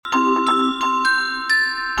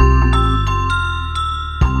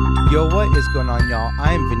What is going on, y'all?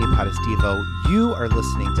 I'm Vinny Potestivo. You are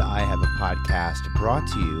listening to I Have a Podcast, brought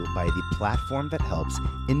to you by the platform that helps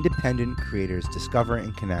independent creators discover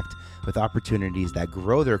and connect with opportunities that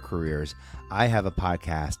grow their careers,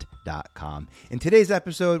 ihaveapodcast.com. In today's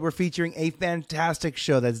episode, we're featuring a fantastic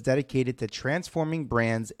show that's dedicated to transforming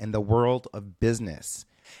brands in the world of business.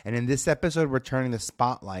 And in this episode, we're turning the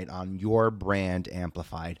spotlight on your brand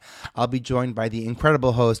amplified. I'll be joined by the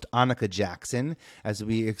incredible host, Anika Jackson, as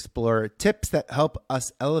we explore tips that help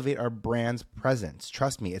us elevate our brand's presence.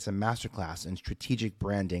 Trust me, it's a masterclass in strategic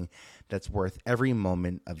branding that's worth every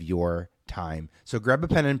moment of your time. So grab a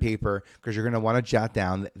pen and paper because you're going to want to jot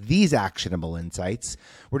down these actionable insights.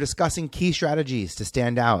 We're discussing key strategies to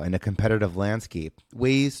stand out in a competitive landscape,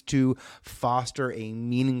 ways to foster a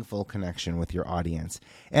meaningful connection with your audience,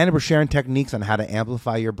 and we're sharing techniques on how to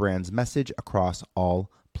amplify your brand's message across all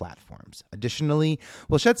platforms. Additionally,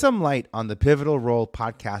 we'll shed some light on the pivotal role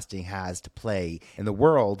podcasting has to play in the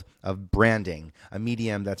world of branding, a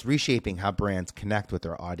medium that's reshaping how brands connect with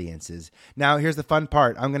their audiences. Now, here's the fun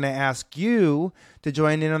part. I'm going to ask you to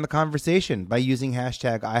join in on the conversation by using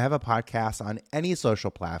hashtag I Have a Podcast on any social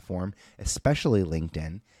platform, especially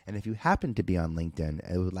LinkedIn. And if you happen to be on LinkedIn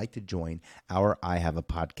and would like to join our I Have a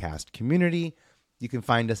Podcast community, you can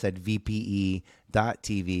find us at vpe.tv/I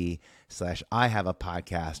Have a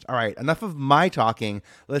Podcast. All right, enough of my talking.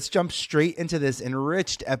 Let's jump straight into this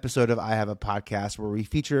enriched episode of I Have a Podcast, where we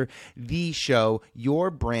feature the show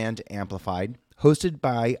Your Brand Amplified, hosted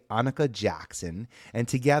by Anika Jackson. And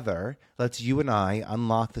together, let's you and I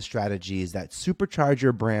unlock the strategies that supercharge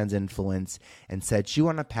your brand's influence and set you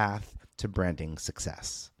on a path to branding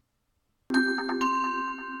success.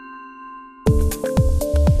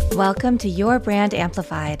 Welcome to Your Brand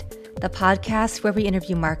Amplified, the podcast where we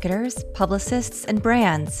interview marketers, publicists, and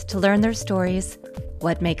brands to learn their stories,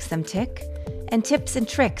 what makes them tick, and tips and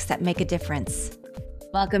tricks that make a difference.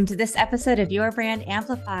 Welcome to this episode of Your Brand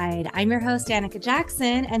Amplified. I'm your host, Anika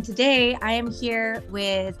Jackson, and today I am here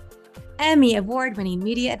with Emmy Award-winning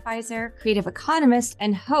media advisor, creative economist,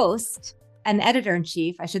 and host, and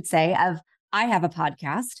editor-in-chief, I should say, of I Have a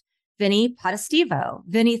Podcast, Vinny Potestivo.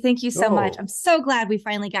 Vinny, thank you so much. I'm so glad we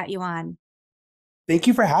finally got you on. Thank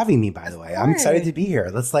you for having me, by the way. I'm excited to be here.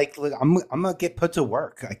 Let's look, I'm gonna get put to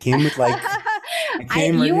work. I came with ready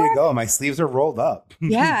to go. My sleeves are rolled up.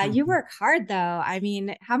 Yeah, you work hard though. I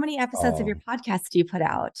mean, how many episodes of your podcast do you put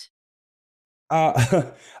out?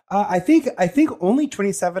 I think only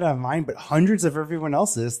 27 of mine, but hundreds of everyone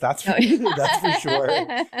else's. That's for sure.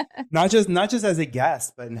 Not just as a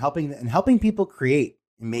guest, but in helping people create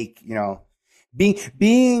and make,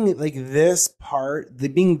 being like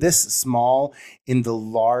being this small in the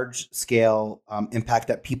large scale impact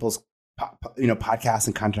that people's podcasts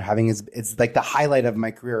and content are having it's like the highlight of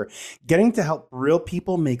my career. Getting to help real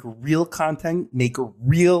people make real content, make a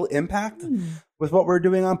real impact with what we're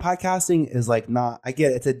doing on podcasting is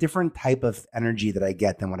it's a different type of energy that I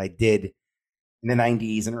get than what I did in the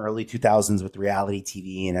 90s and early 2000s with reality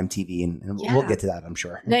TV and MTV. And we'll get to that, I'm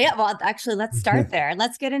sure. No, yeah. Well, actually, let's start there.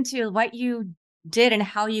 Let's get into what you did and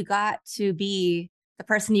how you got to be the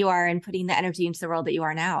person you are and putting the energy into the world that you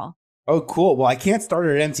are now. Oh, cool. Well, I can't start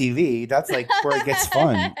at MTV. That's like where it gets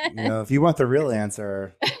fun. If you want the real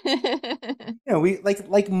answer, we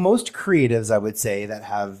like most creatives, I would say that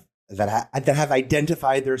have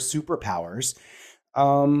identified their superpowers.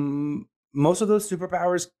 Most of those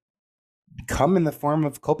superpowers come in the form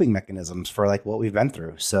of coping mechanisms for like what we've been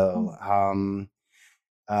through. So,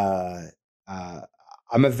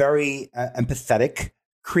 I'm a very empathetic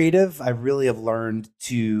creative. I really have learned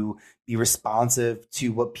to be responsive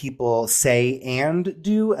to what people say and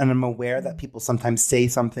do. And I'm aware that people sometimes say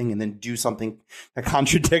something and then do something that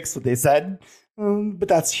contradicts what they said. But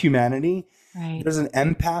that's humanity. Right. There's an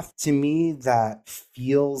empath to me that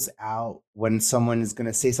feels out when someone is going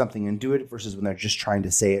to say something and do it versus when they're just trying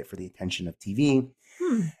to say it for the attention of TV.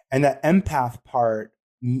 And that empath part,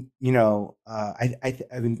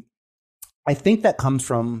 I think that comes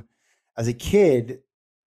from as a kid,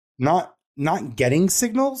 not getting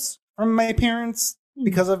signals from my parents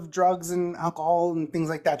because of drugs and alcohol and things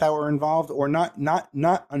like that were involved, or not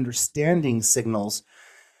understanding signals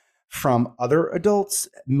from other adults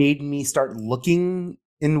made me start looking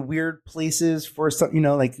in weird places for some,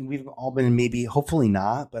 like we've all been, maybe, hopefully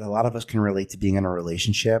not, but a lot of us can relate to being in a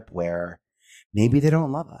relationship where maybe they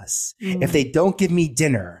don't love us. If they don't give me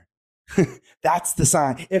dinner, that's the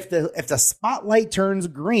sign. If the spotlight turns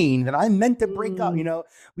green, then I'm meant to break up.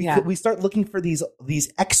 We start looking for these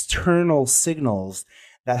external signals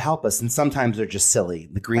that help us. And sometimes they're just silly.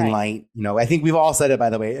 The green light, I think we've all said it,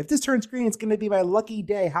 by the way. If this turns green, it's going to be my lucky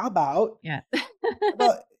day. How about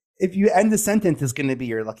if you end the sentence, it's going to be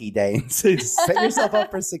your lucky day. So set yourself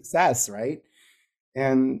up for success, right?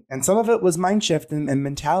 And some of it was mind shift and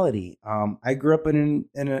mentality. I grew up in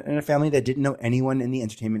a family that didn't know anyone in the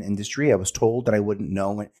entertainment industry. I was told that I wouldn't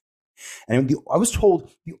know. And I was told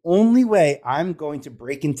the only way I'm going to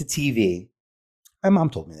break into TV, my mom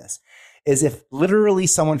told me this, is if literally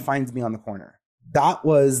someone finds me on the corner. That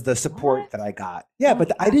was the support that I got. Yeah,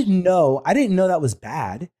 but I didn't know that was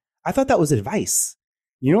bad. I thought that was advice.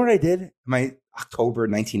 You know what I did? My October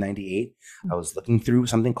 1998, I was looking through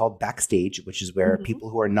something called Backstage, which is where people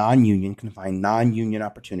who are non-union can find non-union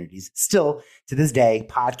opportunities. Still, to this day,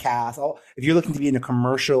 podcasts. If you're looking to be in a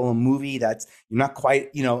commercial, a movie that's you're not quite,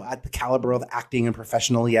 at the caliber of acting and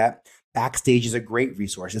professional yet, Backstage is a great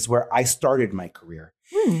resource. It's where I started my career.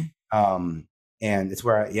 And it's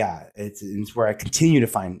where, it's where I continue to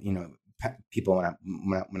find, people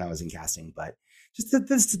when I was in casting. But just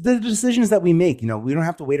the decisions that we make, we don't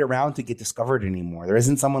have to wait around to get discovered anymore. There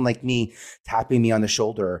isn't someone like me tapping me on the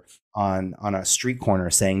shoulder on a street corner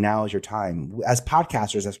saying, now is your time. As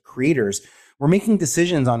podcasters, as creators, we're making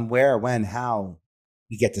decisions on where, when, how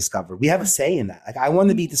we get discovered. We have a say in that. Like, I want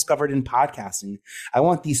to be discovered in podcasting. I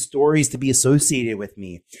want these stories to be associated with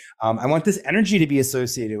me. I want this energy to be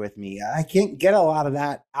associated with me. I can't get a lot of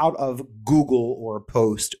that out of Google or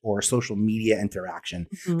post or social media interaction,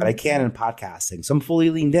 but I can in podcasting. So I'm fully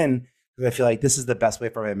leaned in because I feel like this is the best way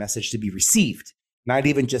for my message to be received, not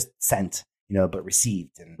even just sent, but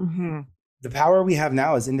received. And the power we have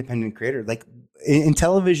now as independent creators, like in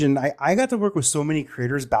television, I got to work with so many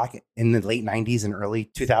creators back in the late 90s and early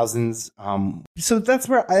 2000s. So that's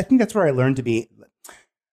where I learned to be.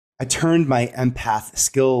 I turned my empath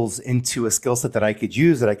skills into a skill set that I could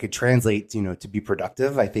use, that I could translate, to be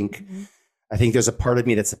productive. I think there's a part of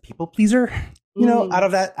me that's a people pleaser, out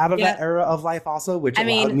of that era of life also, which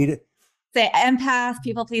allowed me to say empath,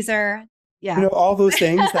 people pleaser. Yeah. All those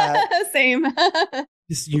things that same.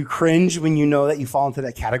 You cringe when you know that you fall into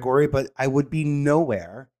that category, but I would be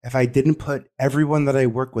nowhere if I didn't put everyone that I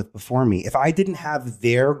work with before me. If I didn't have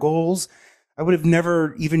their goals, I would have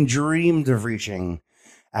never even dreamed of reaching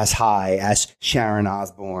as high as Sharon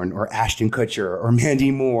Osbourne or Ashton Kutcher or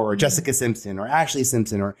Mandy Moore or Jessica Simpson or Ashley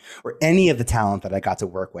Simpson or any of the talent that I got to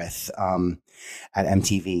work with at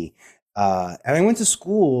MTV. And I went to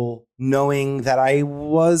school knowing that I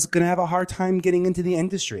was going to have a hard time getting into the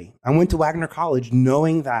industry. I went to Wagner College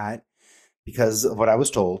knowing that, because of what I was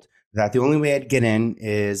told, that the only way I'd get in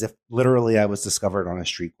is if literally I was discovered on a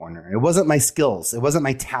street corner. It wasn't my skills. It wasn't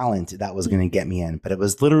my talent that was going to get me in, but it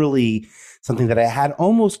was literally something that I had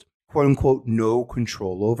almost, quote unquote, no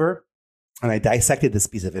control over. And I dissected this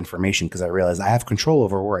piece of information because I realized I have control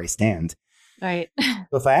over where I stand. Right.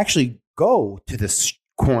 So if I actually go to this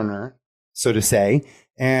corner, so to say,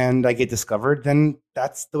 and I get discovered, then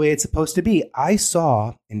that's the way it's supposed to be. I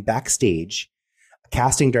saw in Backstage a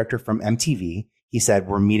casting director from MTV. He said,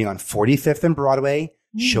 we're meeting on 45th and Broadway.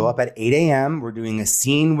 Show up at 8 a.m. We're doing a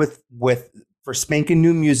scene for Spankin'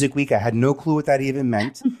 New Music Week. I had no clue what that even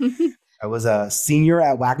meant. I was a senior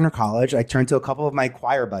at Wagner College. I turned to a couple of my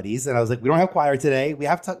choir buddies and I was like, we don't have choir today. We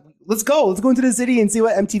have to, let's go into the city and see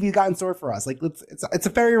what MTV got in store for us. Like, it's a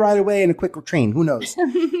ferry ride away and a quick train. Who knows?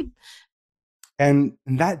 And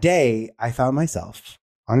that day, I found myself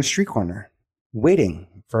on a street corner waiting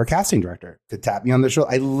for a casting director to tap me on the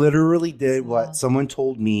shoulder. I literally did what someone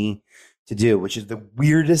told me to do, which is the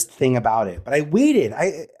weirdest thing about it. But I waited.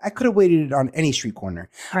 I could have waited on any street corner.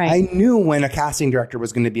 Right. I knew when a casting director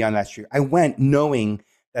was going to be on that street. I went knowing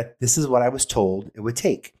that this is what I was told it would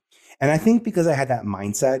take. And I think because I had that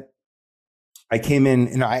mindset, I came in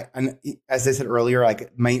and as I said earlier,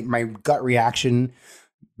 like my gut reaction,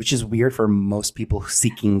 which is weird for most people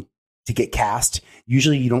seeking to get cast.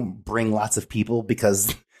 Usually you don't bring lots of people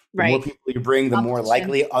because the more people you bring, the more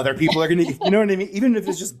likely other people are going to, you know what I mean? Even if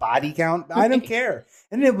it's just body count, I don't care.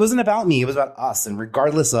 And it wasn't about me. It was about us. And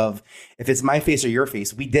regardless of if it's my face or your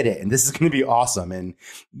face, we did it. And this is going to be awesome. And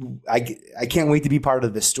I can't wait to be part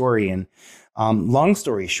of this story. And long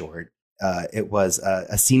story short, it was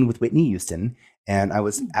a scene with Whitney Houston. And I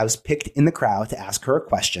was picked in the crowd to ask her a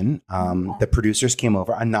question. The producers came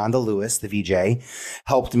over. Ananda Lewis, the VJ,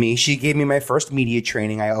 helped me. She gave me my first media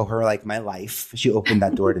training. I owe her like my life. She opened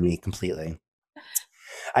that door to me completely.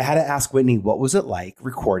 I had to ask Whitney, what was it like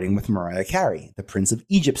recording with Mariah Carey, the Prince of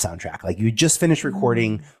Egypt soundtrack? Like, you just finished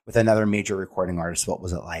recording with another major recording artist. What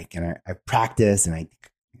was it like? And I practiced and I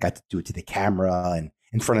got to do it to the camera and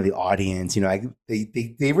in front of the audience. You know,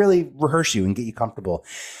 they really rehearse you and get you comfortable.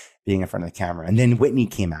 being in front of the camera. And then Whitney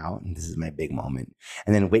came out, and this is my big moment.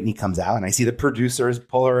 And then Whitney comes out, and I see the producers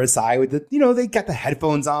pull her aside with the, they got the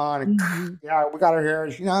headphones on. And, yeah, we got her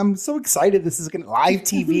here. I'm so excited. This is going to live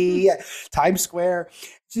TV at Times Square.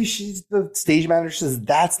 She's the stage manager, says,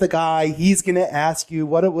 that's the guy. He's going to ask you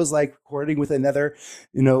what it was like recording with another,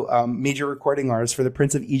 major recording artist for the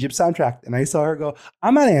Prince of Egypt soundtrack. And I saw her go,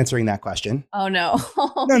 I'm not answering that question. Oh, no.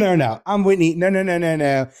 No. I'm Whitney. No.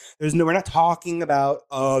 We're not talking about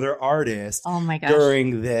other artists. Oh my gosh.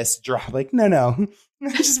 During this drop. Like, no. I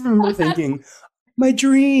just remember thinking, my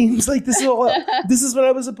dreams, like this is what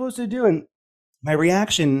I was supposed to do. And my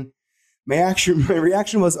reaction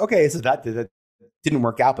was, okay, so that didn't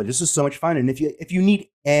work out, but this was so much fun. And if you need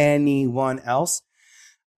anyone else,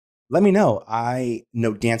 let me know. I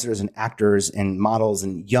know dancers and actors and models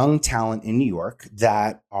and young talent in New York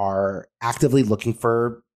that are actively looking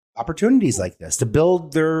for opportunities like this to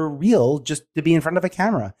build their reel, just to be in front of a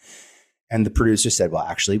camera. And the producer said, well,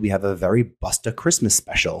 actually, we have a very Busta Christmas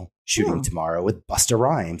special shooting tomorrow with Busta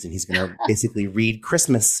Rhymes. And he's going to basically read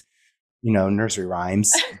Christmas, nursery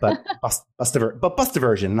rhymes, but Busta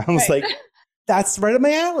version. And I was like, that's right up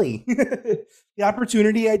my alley. The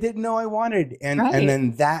opportunity I didn't know I wanted. And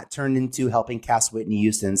then that turned into helping cast Whitney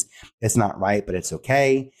Houston's It's Not Right, But It's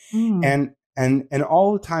Okay. And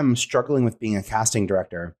all the time I'm struggling with being a casting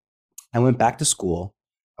director. I went back to school.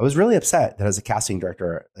 I was really upset that as a casting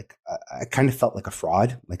director, like I kind of felt like a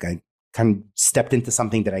fraud. Like I kind of stepped into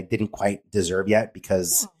something that I didn't quite deserve yet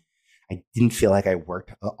because I didn't feel like I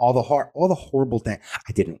worked all the horrible things.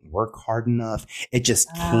 I didn't work hard enough. It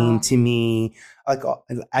just came to me like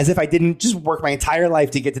as if I didn't just work my entire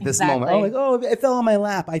life to get to this moment. I'm like, it fell on my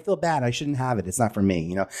lap. I feel bad. I shouldn't have it. It's not for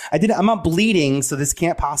me. I'm not bleeding, so this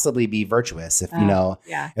can't possibly be virtuous if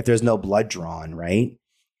if there's no blood drawn, right?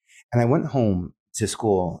 And I went home to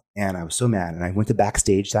school and I was so mad. And I went to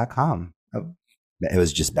backstage.com. It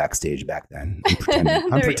was just Backstage back then.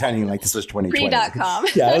 I'm pretending like this was 2020. Pre.com.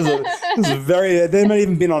 Yeah, it was very. They might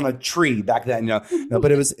even been on a tree back then. No,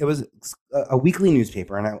 but it was a weekly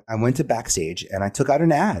newspaper, and I went to Backstage and I took out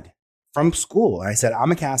an ad from school. I said,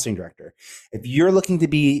 I'm a casting director. If you're looking to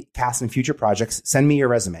be cast in future projects, send me your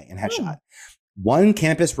resume and headshot. 1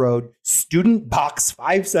 Campus Road, student box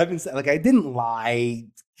 577. Like I didn't lie.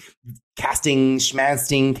 Casting,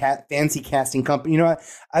 schmasting, fancy casting company.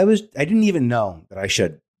 I didn't even know that I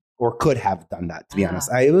should or could have done that, to be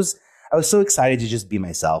honest. I was so excited to just be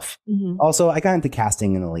myself. Also, I got into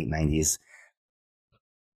casting in the late 90s.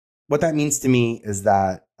 What that means to me is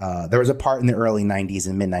that there was a part in the early 90s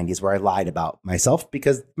and mid 90s where I lied about myself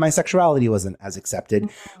because my sexuality wasn't as accepted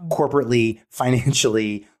corporately,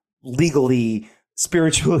 financially, legally,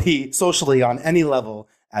 spiritually, socially, on any level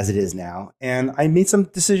as it is now. And I made some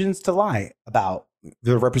decisions to lie about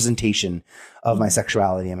the representation of my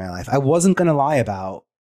sexuality in my life. I wasn't going to lie about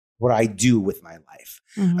what I do with my life.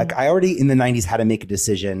 Like I already in the 90s had to make a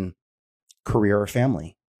decision, career or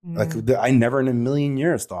family. Like I never in a million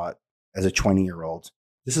years thought as a 20-year-old,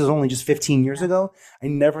 this is only just 15 years ago. I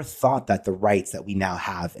never thought that the rights that we now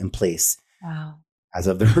have in place as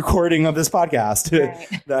of the recording of this podcast,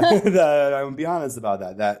 that I would be honest about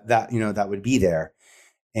that would be there.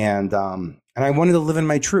 And I wanted to live in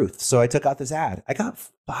my truth. So I took out this ad. I got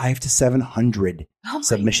 500 to 700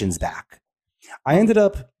 submissions back. I ended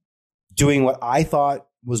up doing what I thought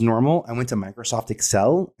was normal. I went to Microsoft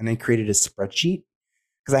Excel and I created a spreadsheet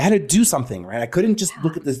because I had to do something, right? I couldn't just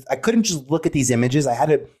look at this. I couldn't just look at these images. I had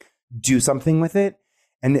to do something with it.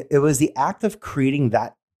 And it was the act of creating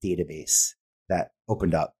that database that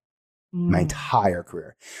opened up my entire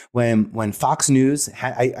career. When Fox News,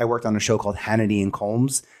 I worked on a show called Hannity and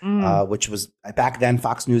Combs, which was back then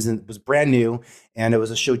Fox News was brand new. And it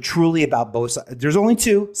was a show truly about both sides. There's only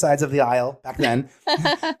 2 sides of the aisle back then,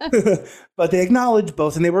 but they acknowledged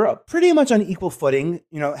both and they were pretty much on equal footing.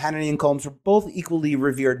 Hannity and Combs were both equally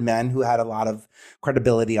revered men who had a lot of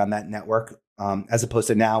credibility on that network, as opposed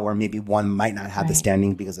to now where maybe one might not have the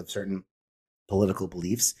standing because of certain political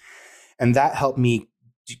beliefs. And that helped me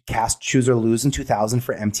cast Choose or Lose in 2000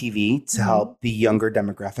 for MTV to help the younger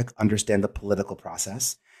demographic understand the political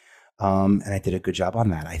process. And I did a good job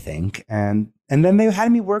on that, I think. And then they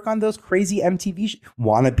had me work on those crazy MTV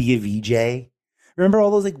Wanna Be a VJ. Remember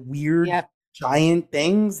all those like weird giant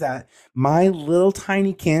things that my little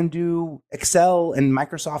tiny can do Excel and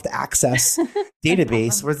Microsoft Access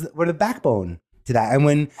database were the backbone to that. And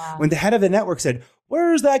when the head of the network said,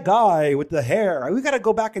 where's that guy with the hair? We got to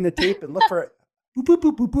go back in the tape and look for it. Boop, boop,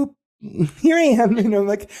 boop, boop, boop. Here I am,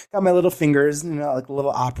 like got my little fingers, like a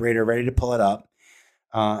little operator ready to pull it up.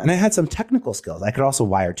 And I had some technical skills. I could also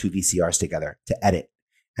wire 2 VCRs together to edit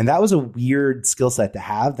And that was a weird skill set to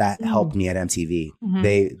have that helped me at MTV.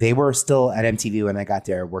 They were still at MTV when I got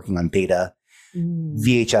there working on beta.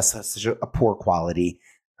 VHS has such a poor quality.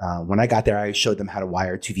 When I got there, I showed them how to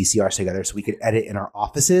wire two VCRs together so we could edit in our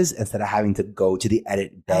offices instead of having to go to the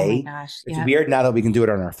edit bay. Oh my gosh. It's weird now that we can do it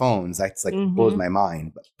on our phones. That's like blows my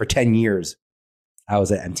mind. But for 10 years, I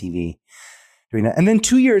was at MTV doing that. And then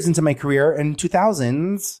 2 years into my career in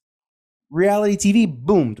 2000s, reality TV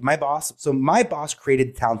boomed. My boss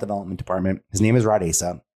created the talent development department. His name is Rod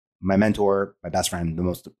Asa, my mentor, my best friend, the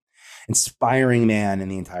most inspiring man in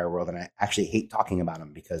the entire world. And I actually hate talking about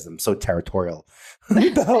him because I'm so territorial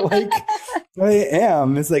about like I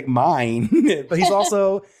am. It's like mine. But he's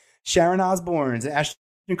also Sharon Osbourne's and Ashton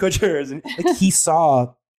Kutcher's. And like he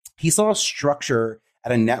saw structure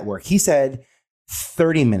at a network. He said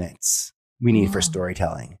 30 minutes we need for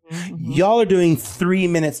storytelling. Y'all are doing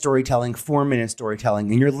 3-minute storytelling, 4-minute storytelling,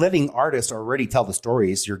 and your living artists already tell the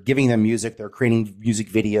stories. You're giving them music. They're creating music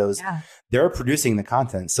videos. Yeah. They're producing the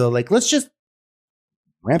content. So like, let's just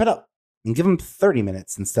ramp it up and give them 30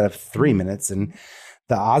 minutes instead of 3 minutes. And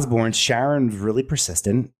the Osbournes, Sharon was really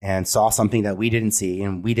persistent and saw something that we didn't see.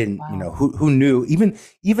 And we didn't, who knew,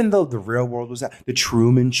 even though the real world was out, the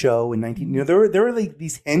Truman Show in there were like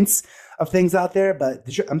these hints of things out there, but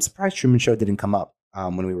I'm surprised Truman Show didn't come up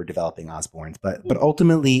when we were developing Osbournes. But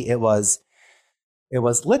ultimately it was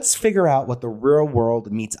let's figure out what the real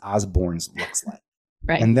world meets Osbournes looks like.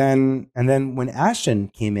 Right. And then when Ashton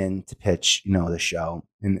came in to pitch, the show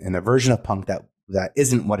in a version of punk that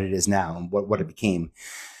isn't what it is now and what it became,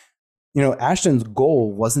 Ashton's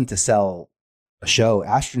goal wasn't to sell a show.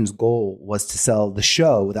 Ashton's goal was to sell the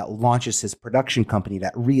show that launches his production company,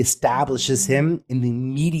 that reestablishes him in the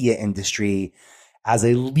media industry as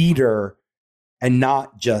a leader and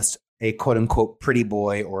not just a quote unquote pretty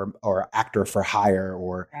boy or actor for hire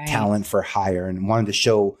or talent for hire, and wanted to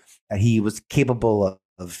show that he was capable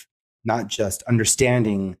of not just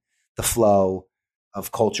understanding the flow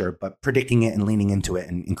of culture, but predicting it and leaning into it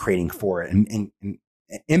and creating for it and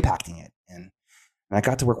impacting it. And I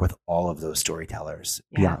got to work with all of those storytellers.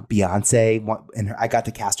 Yeah. Beyonce, and I got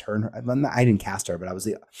to cast her. I didn't cast her, but I was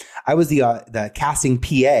the casting PA.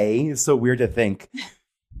 It's so weird to think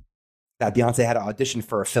that Beyonce had to audition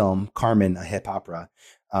for a film, Carmen, a hip opera.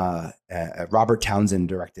 Robert Townsend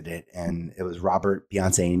directed it, and it was Robert,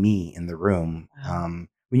 Beyonce, and me in the room. Wow.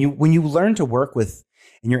 When you learn to work with,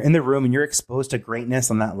 and you're in the room and you're exposed to greatness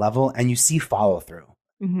on that level, and you see follow through.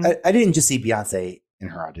 I didn't just see Beyonce in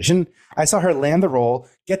her audition. I saw her land the role,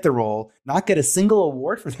 get the role, not get a single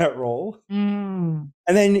award for that role, and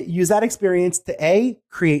then use that experience to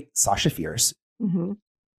create Sasha Fierce.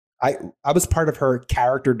 I was part of her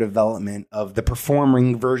character development of the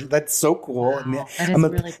performing version. That's so cool. Wow, I'm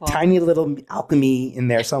really cool. Tiny little alchemy in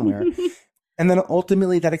there somewhere. And then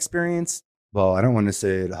ultimately that experience, well, I don't want to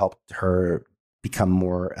say it helped her become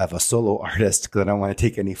more of a solo artist because I don't want to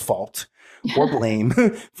take any fault or blame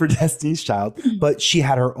for Destiny's Child, but she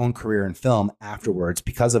had her own career in film afterwards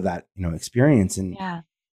because of that, experience. And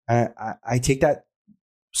I take that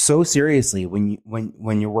so seriously when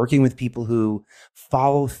you're working with people who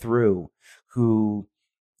follow through, who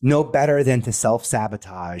know better than to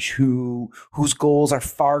self-sabotage, whose goals are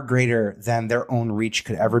far greater than their own reach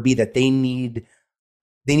could ever be, that they need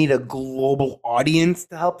a global audience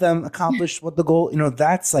to help them accomplish what the goal,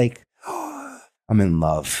 that's like, I'm in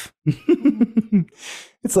love.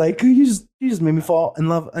 It's like, you just made me fall in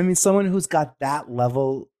love. I mean, someone who's got that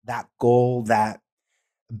level, that goal, that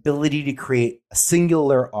ability to create a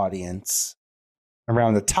singular audience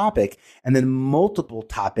around the topic, and then multiple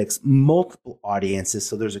topics, multiple audiences.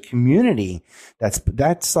 So there's a community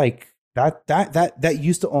that's like that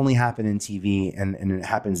used to only happen in TV, and it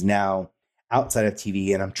happens now outside of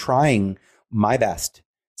TV. And I'm trying my best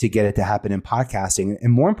to get it to happen in podcasting,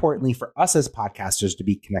 and more importantly for us as podcasters to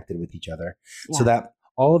be connected with each other, so that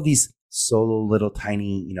all of these solo little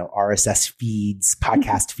tiny, RSS feeds,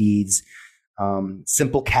 podcast feeds,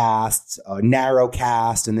 simple casts, narrow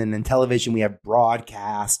cast, and then in television we have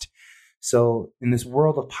broadcast. So in this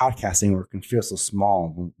world of podcasting where it can feel so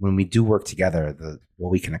small, when we do work together, what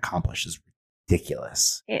we can accomplish is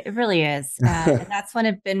ridiculous. It really is. And that's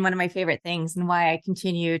been one of my favorite things, and why I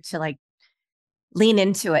continue to lean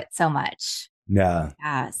into it so much. Yeah.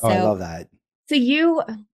 So, I love that. So you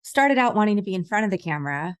started out wanting to be in front of the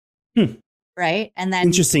camera, right? And then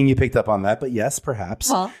interesting you picked up on that, but yes, perhaps.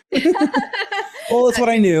 Well, well, it's what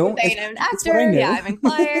I knew. I'm an actor. I'm in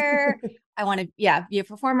choir. I want to, be a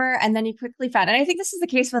performer. And then you quickly found, and I think this is the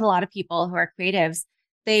case with a lot of people who are creatives.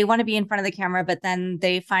 They want to be in front of the camera, but then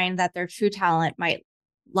they find that their true talent might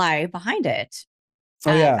lie behind it.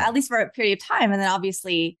 Oh, yeah. at least for a period of time. And then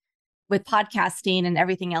obviously with podcasting and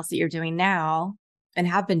everything else that you're doing now and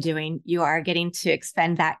have been doing, you are getting to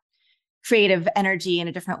expend that creative energy in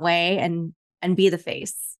a different way and be the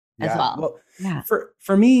face as Yeah. well. Well, Yeah.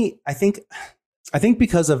 for me, I think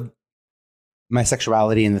because of my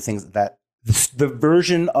sexuality and the things that the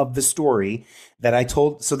version of the story that I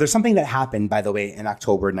told. So there's something that happened, by the way, in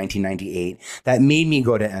October 1998 that made me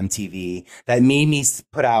go to MTV, that made me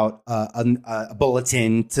put out a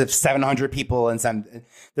bulletin to 700 people. And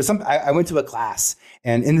I went to a class,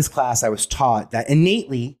 and in this class, I was taught that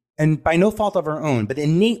innately, and by no fault of our own, but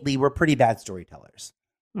innately, we're pretty bad storytellers.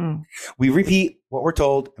 Mm. We repeat what we're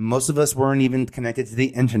told, and most of us weren't even connected to the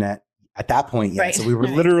internet at that point yet. Right. So we were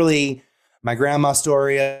literally my grandma's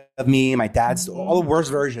story of me, my dad's, all the worst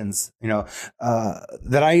versions,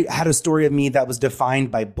 that I had a story of me that was defined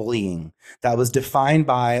by bullying, that was defined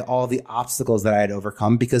by all the obstacles that I had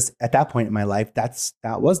overcome, because at that point in my life, that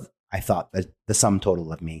was, I thought, the sum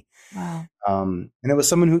total of me. Wow. And it was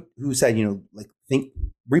someone who said, think,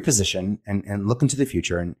 reposition and look into the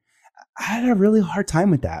future. And I had a really hard time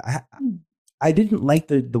with that. I didn't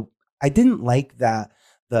like I didn't like that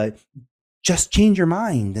just change your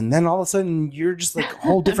mind, and then all of a sudden you're just like a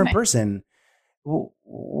whole different person.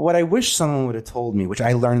 What I wish someone would have told me, which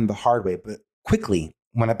I learned the hard way, but quickly,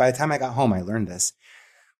 by the time I got home, I learned this,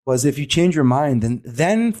 was if you change your mind,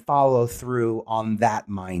 then follow through on that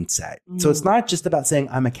mindset. So it's not just about saying,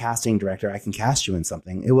 I'm a casting director, I can cast you in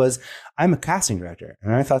something. It was, I'm a casting director.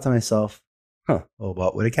 And I thought to myself, well,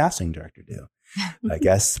 what would a casting director do? I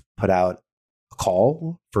guess put out a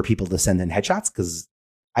call for people to send in headshots, because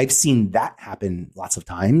I've seen that happen lots of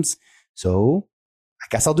times. So I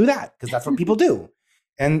guess I'll do that, because that's what people do.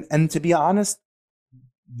 And to be honest,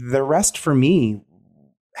 the rest for me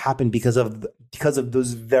happened because of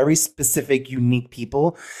those very specific, unique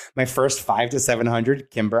people. My first 500 to 700,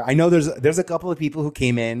 Kimber. I know there's a couple of people who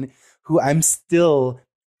came in who I'm still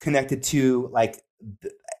connected to, like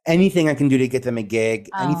anything I can do to get them a gig,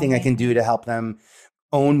 anything I can do to help them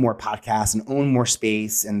own more podcasts and own more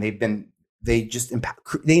space. And they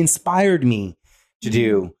inspired me to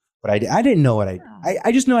do what I did. I didn't know what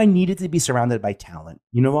I just know I needed to be surrounded by talent.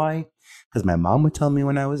 You know why? Because my mom would tell me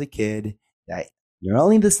when I was a kid that you're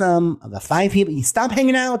only the sum of the 5 people. You stop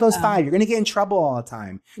hanging out with those 5. You're going to get in trouble all the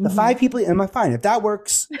time. The 5 people, am I fine? If that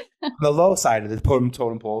works on the low side of the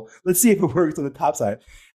totem pole, let's see if it works on the top side.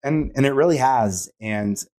 And it really has.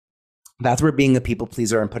 And that's where being a people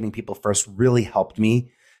pleaser and putting people first really helped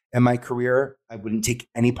me in my career. I wouldn't take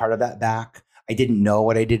any part of that back. I didn't know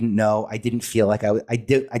what I didn't know. I didn't feel like I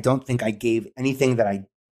did. I don't think I gave anything that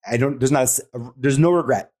I don't, there's no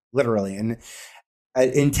regret, literally. And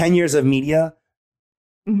in 10 years of media,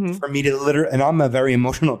 for me to and I'm a very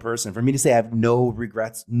emotional person, for me to say I have no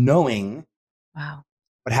regrets, knowing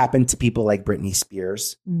what happened to people like Britney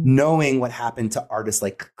Spears, knowing what happened to artists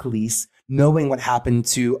like Khalees, knowing what happened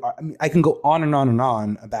to, I can go on and on and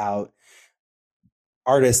on about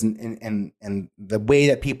artists and the way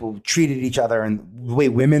that people treated each other and the way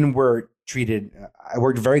women were treated. I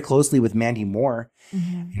worked very closely with Mandy Moore,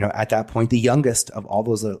 at that point, the youngest of all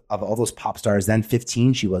those pop stars. Then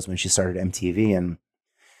 15 she was when she started MTV, and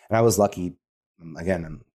I was lucky.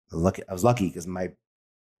 Again, I was lucky because my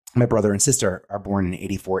brother and sister are born in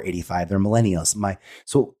 84, 85. They're millennials.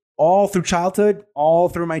 So all through childhood, all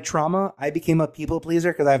through my trauma, I became a people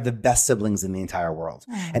pleaser because I have the best siblings in the entire world.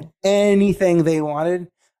 And anything they wanted,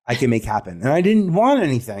 I can make happen. And I didn't want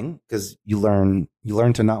anything, because you learn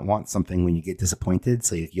to not want something when you get disappointed.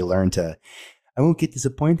 So you learn to, I won't get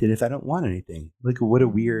disappointed if I don't want anything. Like, what a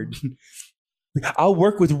weird... I'll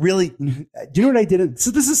work with really, do you know what I did? So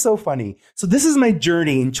this is so funny. So this is my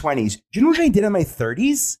journey in 20s. Do you know what I did in my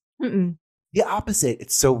 30s? The opposite.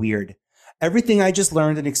 It's so weird. Everything I just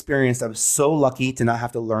learned and experienced, I was so lucky to not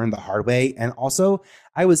have to learn the hard way. And also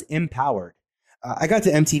I was empowered. I got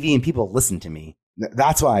to MTV and people listened to me.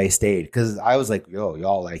 That's why I stayed. Because I was like, yo,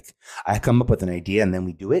 y'all, like, I come up with an idea and then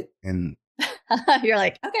we do it. And you're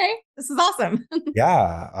like, okay, this is awesome.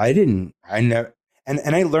 Yeah, I never.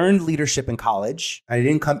 And I learned leadership in college. I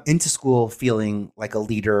didn't come into school feeling like a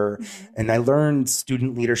leader. And I learned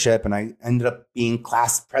student leadership, and I ended up being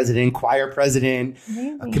class president, choir president,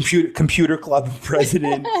 computer club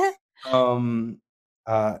president.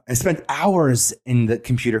 I spent hours in the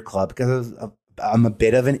computer club because I'm a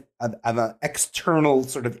bit of I'm an external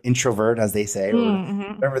sort of introvert, as they say,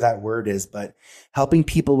 or whatever that word is, but helping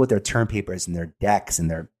people with their term papers and their decks and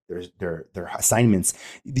their assignments.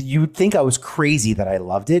 You'd think I was crazy that I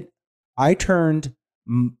loved it. I turned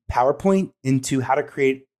PowerPoint into how to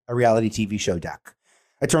create a reality TV show deck.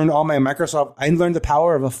 I turned all my Microsoft. I learned the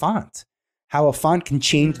power of a font, how a font can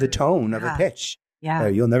change the tone of a pitch. Yeah.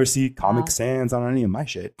 You'll never see Comic Sans on any of my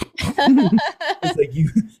shit. It's like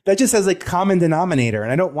that just has like common denominator.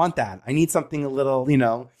 And I don't want that. I need something a little,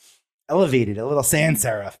 elevated, a little sans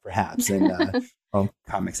serif perhaps. And,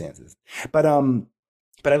 Comic Sans is, but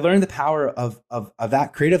I learned the power of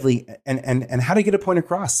that creatively and how to get a point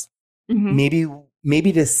across. Mm-hmm.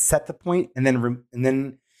 Maybe to set the point and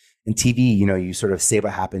then in TV, you sort of say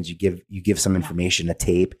what happens. You give some information, a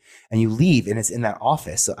tape, and you leave, and it's in that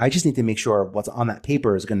office. So I just need to make sure what's on that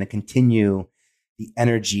paper is going to continue the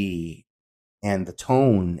energy and the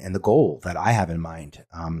tone and the goal that I have in mind.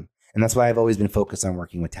 And that's why I've always been focused on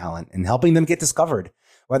working with talent and helping them get discovered,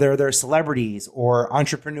 whether they're celebrities or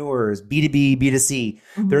entrepreneurs, B2B, B2C.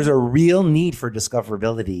 Mm-hmm. There's a real need for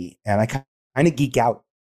discoverability, and I kind of geek out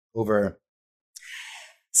over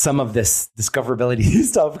some of this discoverability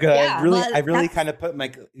stuff because I really kind of put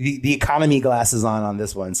the economy glasses on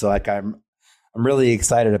this one. So like I'm really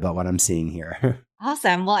excited about what I'm seeing here.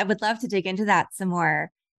 Awesome. Well, I would love to dig into that some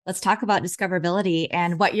more. Let's talk about discoverability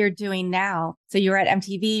and what you're doing now. So you were at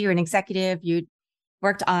MTV, you're an executive, you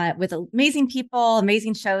worked with amazing people,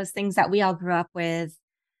 amazing shows, things that we all grew up with.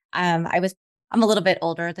 I'm a little bit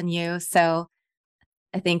older than you, so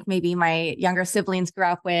I think maybe my younger siblings grew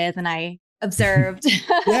up with, and I observed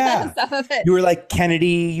some of it. You were like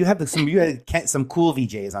Kennedy. You had some cool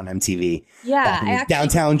VJs on MTV. Yeah,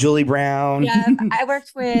 Downtown Julie Brown. Yeah, I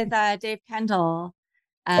worked with Dave Kendall.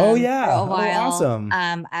 For a while. Awesome.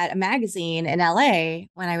 At a magazine in LA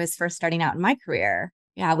when I was first starting out in my career.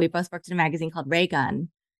 Yeah, we both worked in a magazine called Ray Gun.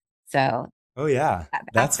 So. Oh yeah,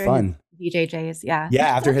 that's fun. VJJs, yeah. Yeah,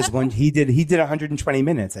 after his one, he did 120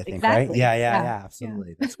 minutes, I think, exactly. Right? Yeah, absolutely.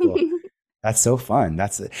 Yeah. That's cool. That's so fun.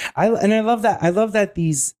 I love that. I love that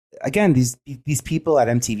these people at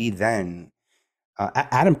MTV then,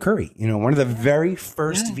 Adam Curry, one of the very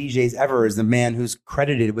first VJs ever, is the man who's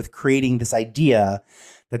credited with creating this idea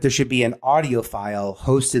that there should be an audio file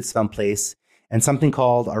hosted someplace and something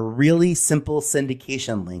called a really simple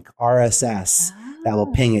syndication link, RSS, that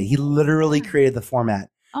will ping it. He literally created the format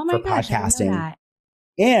for podcasting.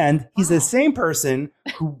 And he's the same person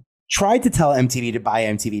who tried to tell MTV to buy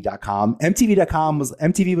MTV.com.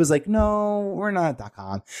 MTV was like, no, we're not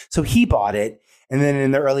 .com. So he bought it. And then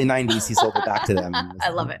in the early 90s, he sold it back to them. I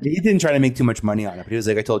love it. He didn't try to make too much money on it, but he was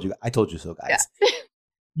like, I told you so, guys.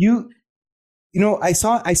 Yeah. I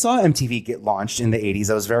saw MTV get launched in the 80s.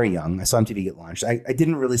 I was very young. I saw MTV get launched. I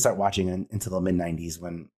didn't really start watching it until the mid 90s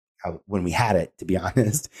when we had it, to be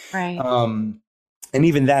honest. Right. And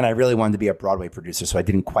even then, I really wanted to be a Broadway producer, so I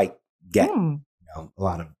didn't quite get a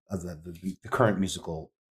lot of the current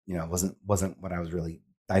musical. Wasn't what I was really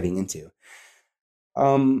diving into.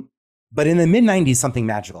 But in the mid 90s, something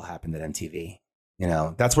magical happened at MTV.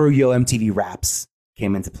 That's where Yo MTV Raps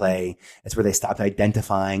came into play. It's where they stopped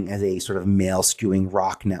identifying as a sort of male skewing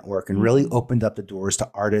rock network and really opened up the doors to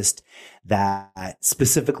artists that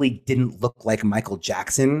specifically didn't look like Michael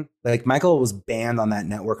Jackson. Like Michael was banned on that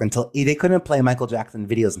network until they couldn't play Michael Jackson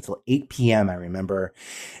videos until 8 p.m. I remember,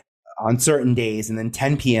 on certain days, and then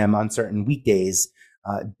 10 p.m. on certain weekdays,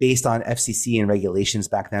 based on FCC and regulations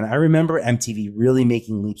back then. I remember MTV really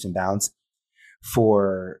making leaps and bounds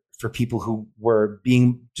for people who were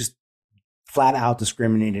being just flat out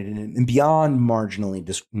discriminated and beyond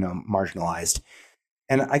marginalized.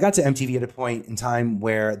 And I got to MTV at a point in time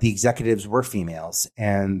where the executives were females,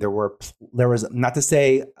 and there was, not to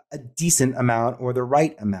say a decent amount or the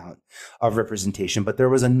right amount of representation, but there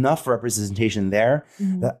was enough representation there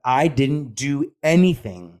that I didn't do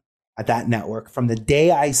anything at that network from the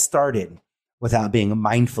day I started without being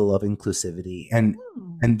mindful of inclusivity. And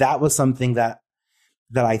that was something that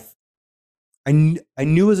I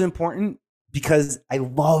knew was important because I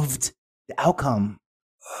loved the outcome.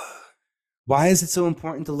 Why is it so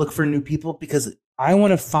important to look for new people? Because I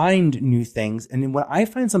want to find new things. And when I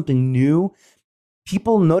find something new,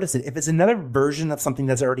 people notice it. If it's another version of something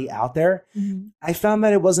that's already out there, I found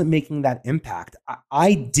that it wasn't making that impact.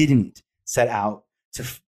 I didn't set out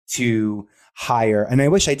to hire, and I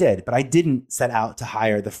wish I did, but I didn't set out to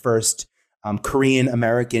hire the first Korean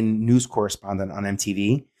American news correspondent on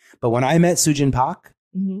MTV. But when I met Soojin Park,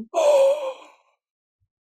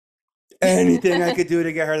 anything I could do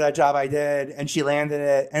to get her that job, I did, and she landed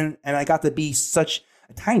it, and I got to be such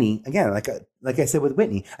a tiny, again, like I said with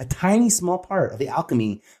Whitney, a tiny small part of the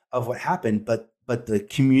alchemy of what happened, but the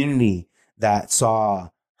community that saw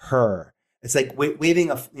her. It's like waving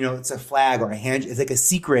it's a flag or a hand. It's like a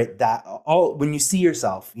secret that when you see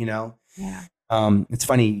yourself, Yeah. It's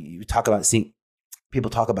funny. You talk about people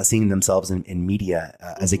talk about seeing themselves in media.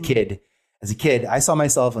 As a kid, I saw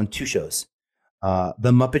myself on two shows.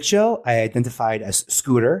 The Muppet Show, I identified as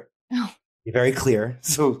Scooter. Oh. Very clear.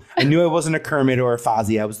 So I knew I wasn't a Kermit or a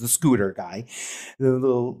Fozzie. I was the Scooter guy,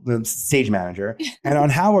 the stage manager. And on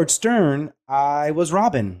Howard Stern, I was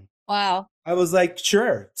Robin. Wow. I was like,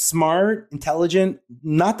 sure, smart, intelligent,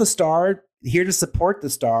 not the star, here to support the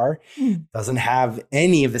star, doesn't have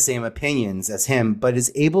any of the same opinions as him, but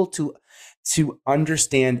is able to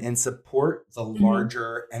understand and support the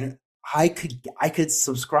larger. And I could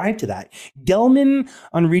subscribe to that. Gelman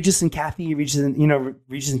on Regis and Kathy, Regis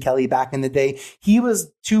and Kelly back in the day, he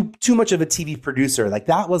was too much of a TV producer. Like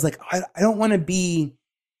that was like, I don't want to be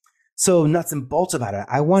so nuts and bolts about it.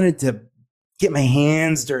 I wanted to get my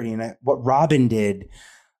hands dirty. And what Robin did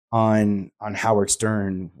on Howard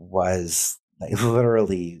Stern was like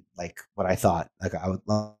literally like what I thought like I would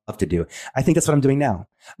love to do. I think that's what I'm doing now.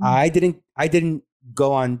 I didn't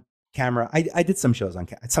go on camera. I did some shows on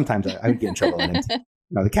camera. Sometimes I would get in trouble and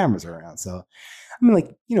the cameras are around. So I mean,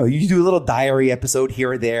 like, you do a little diary episode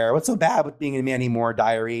here or there. What's so bad with being in Manny Moore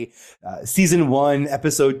Diary? Season 1,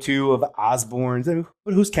 episode 2 of Osbourne's. I mean,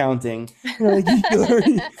 but who's counting? Like,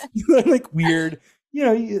 you learn like weird.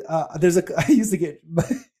 I used to get.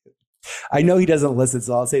 I know he doesn't listen,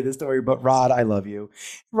 so I'll say this story. But Rod, I love you.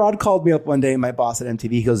 Rod called me up one day, my boss at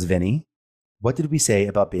MTV. He goes, Vinny, what did we say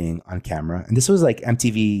about being on camera? And this was like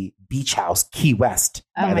MTV Beach House, Key West,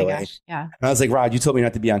 by the way. Gosh, yeah. And I was like, Rod, you told me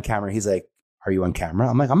not to be on camera. He's like, are you on camera?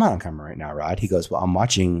 I'm like, I'm not on camera right now, Rod. He goes, well, I'm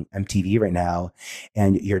watching MTV right now,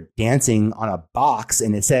 and you're dancing on a box,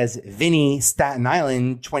 and it says Vinny, Staten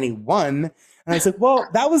Island, 21. And I was like, well,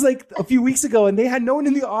 that was like a few weeks ago, and they had no one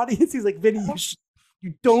in the audience. He's like, Vinny,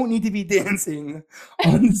 you don't need to be dancing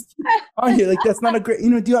on here. Like, that's not a great,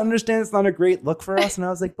 do you understand? It's not a great look for us. And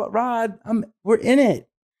I was like, but Rod, we're in it.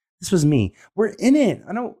 This was me. We're in it.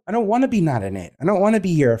 I don't want to be not in it. I don't want to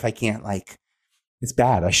be here if I can't, like, it's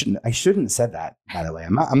bad. I shouldn't have said that, by the way.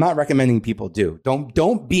 I'm not recommending people do.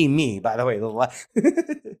 Don't be me, by the way.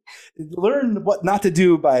 Learn what not to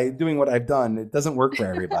do by doing what I've done. It doesn't work for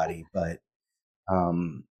everybody, but I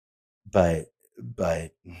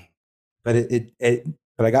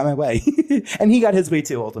got my way. And he got his way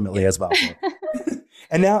too, ultimately, as well.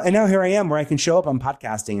 and now here I am, where I can show up on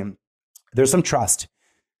podcasting, and there's some trust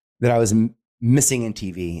that I was missing in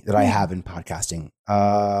TV that I have in podcasting.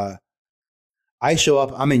 I show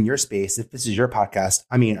up, I'm in your space. If this is your podcast,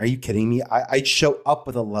 I mean, are you kidding me? I show up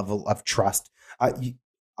with a level of trust.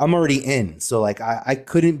 I'm already in. So like, I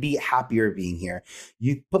couldn't be happier being here.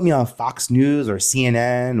 You put me on Fox News or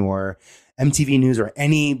CNN or MTV News or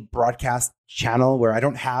any broadcast channel where I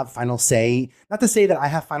don't have final say. Not to say that I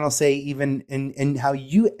have final say even in how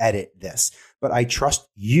you edit this, but I trust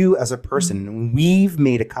you as a person. We've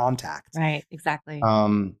made a contact. Right, exactly.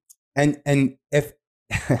 And if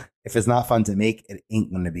if it's not fun to make, it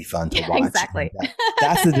ain't going to be fun to watch. Exactly.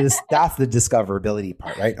 That's the discoverability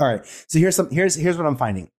part, right? All right. So here's what I'm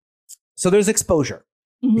finding. So there's exposure.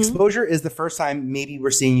 Mm-hmm. Exposure is the first time maybe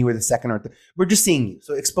we're seeing you, or the second or we're just seeing you.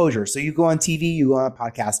 So exposure. So you go on TV, you go on a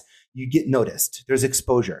podcast, you get noticed. There's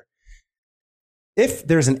exposure. If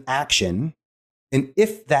there's an action, and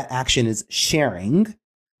if that action is sharing,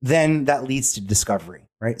 then that leads to discovery,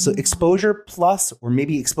 right? Mm-hmm. So exposure plus, or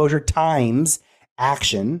maybe exposure times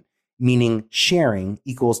action, meaning sharing,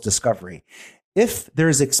 equals discovery. If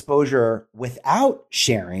there's exposure without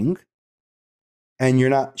sharing, and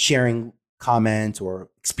you're not sharing comments or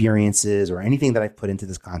experiences or anything that I've put into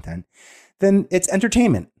this content, then it's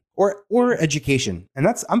entertainment or education. And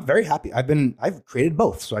I'm very happy. I've created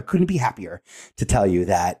both. So I couldn't be happier to tell you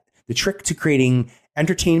that the trick to creating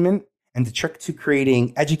entertainment and the trick to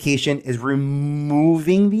creating education is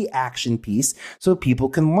removing the action piece so people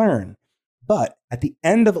can learn. But at the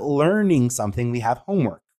end of learning something, we have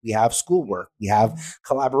homework, we have schoolwork, we have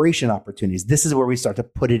collaboration opportunities. This is where we start to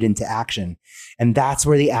put it into action. And that's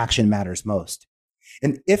where the action matters most.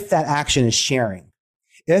 And if that action is sharing,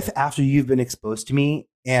 if after you've been exposed to me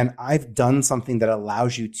and I've done something that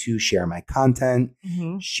allows you to share my content,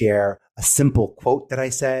 mm-hmm. share a simple quote that I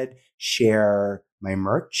said, share my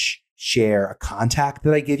merch, share a contact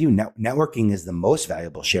that I give you. Networking is the most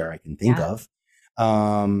valuable share I can think of.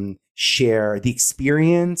 Share the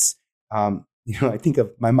experience. I think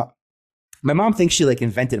of my mom. My mom thinks she like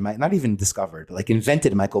invented not even discovered, but like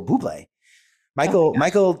invented Michael Bublé.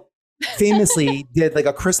 Michael famously did like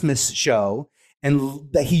a Christmas show,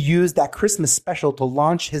 and that he used that Christmas special to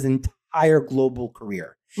launch his entire global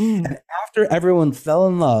career. And after everyone fell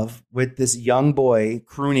in love with this young boy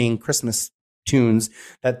crooning Christmas tunes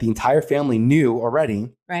that the entire family knew already,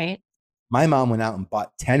 right? My mom went out and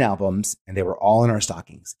bought 10 albums, and they were all in our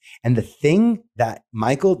stockings. And the thing that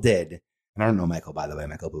Michael did, and I don't know Michael, by the way,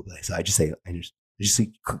 Michael Bublé. So I just say,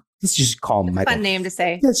 let's just call him Michael. Fun name to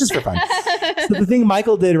say. Yeah, it's just for fun. So the thing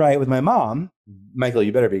Michael did right with my mom, Michael,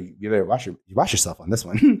 you better watch yourself on this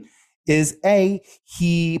one, is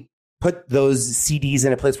he put those CDs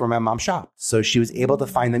in a place where my mom shopped. So she was able to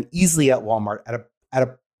find them easily at Walmart at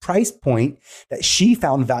a price point that she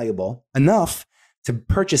found valuable enough to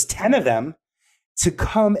purchase 10 of them to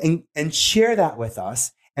come and share that with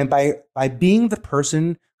us. And by being the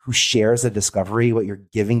person who shares a discovery, what you're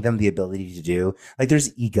giving them the ability to do, like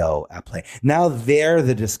there's ego at play. Now they're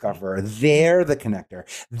the discoverer. They're the connector.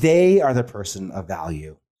 They are the person of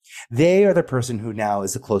value. They are the person who now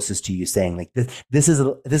is the closest to you saying like, this is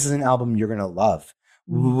an album you're going to love.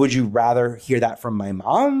 Would you rather hear that from my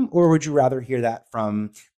mom or would you rather hear that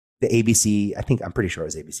from the ABC? I'm pretty sure it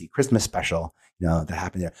was ABC Christmas special, that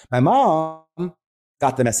happened there. My mom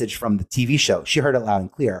got the message from the TV show. She heard it loud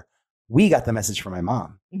and clear. We got the message from my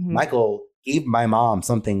mom. Mm-hmm. Michael gave my mom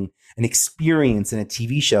an experience in a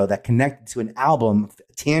TV show that connected to an album,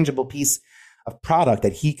 a tangible piece of product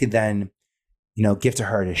that he could then, give to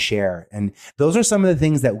her to share. And those are some of the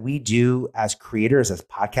things that we do as creators, as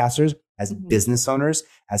podcasters, as business owners,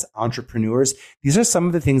 as entrepreneurs. These are some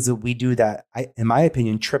of the things that we do that, in my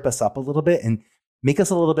opinion, trip us up a little bit and make us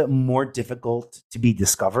a little bit more difficult to be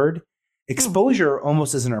discovered. Exposure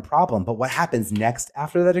almost isn't our problem, but what happens next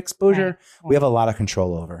after that exposure, we have a lot of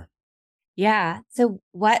control over. Yeah. So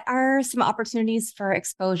what are some opportunities for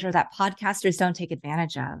exposure that podcasters don't take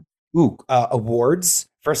advantage of? Awards,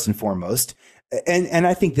 first and foremost. And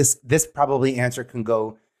I think this probably answer can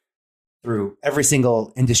go through every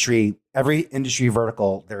single industry, every industry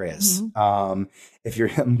vertical there is. Mm-hmm. If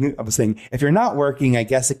you're not working, I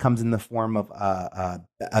guess it comes in the form of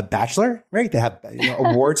a bachelor, right? They have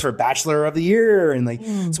awards for Bachelor of the Year.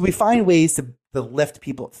 And so we find ways to lift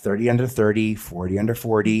people 30 under 30, 40 under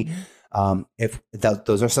 40.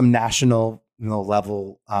 Those are some national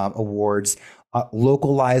level awards.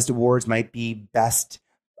 Localized awards might be best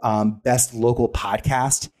local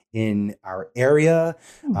podcast in our area.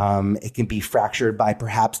 It can be fractured by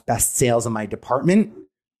perhaps best sales in my department,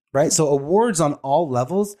 right? So awards on all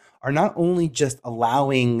levels are not only just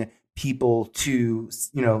allowing people to,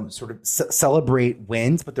 sort of celebrate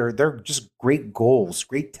wins, but they're just great goals,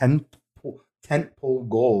 great tentpole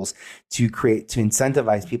goals to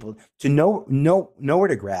incentivize people to know where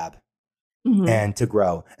to grab and to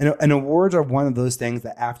grow. And awards are one of those things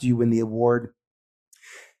that after you win the award,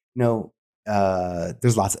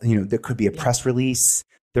 there's lots of, there could be a press release.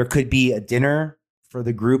 There could be a dinner for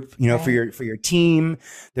the group, for your team.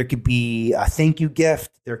 There could be a thank you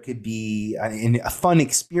gift. There could be a fun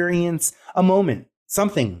experience, a moment,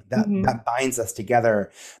 something that binds us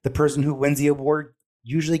together. The person who wins the award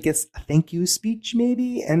usually gets a thank you speech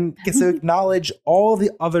maybe, and gets to acknowledge all the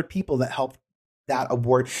other people that helped that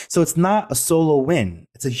award. So it's not a solo win.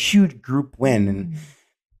 It's a huge group win.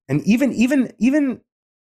 And even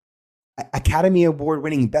Academy Award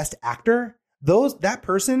winning Best Actor, that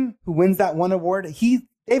person who wins that one award,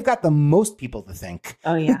 they've got the most people to thank.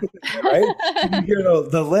 Oh yeah. Right? You hear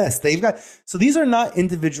the list. So these are not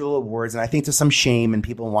individual awards. And I think there's some shame in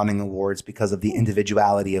people wanting awards because of the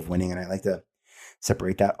individuality of winning. And I like to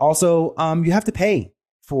separate that. Also, you have to pay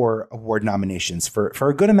for award nominations for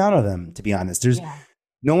a good amount of them, to be honest.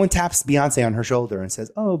 No one taps Beyonce on her shoulder and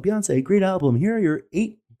says, "Oh, Beyonce, great album. Here are your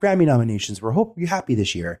 8 Grammy nominations. We hope you're happy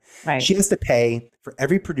this year." Right. She has to pay for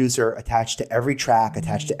every producer attached to every track,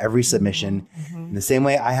 attached to every submission. In the same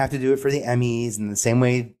way I have to do it for the Emmys, and the same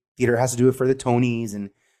way theater has to do it for the Tonys.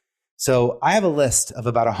 And so I have a list of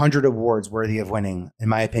about 100 awards worthy of winning, in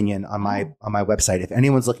my opinion, on my website. If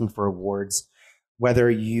anyone's looking for awards, whether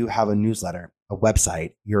you have a newsletter, a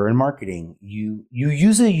website, you're in marketing, you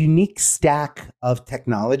use a unique stack of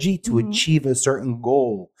technology to achieve a certain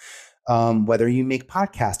goal. Whether you make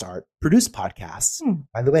podcast art, produce podcasts.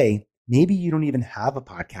 By the way, maybe you don't even have a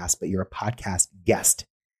podcast, but you're a podcast guest.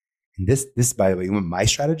 And this, by the way, my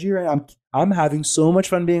strategy, right? I'm having so much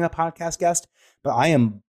fun being a podcast guest, but I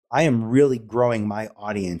am really growing my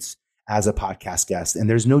audience as a podcast guest. And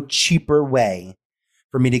there's no cheaper way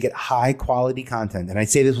for me to get high quality content. And I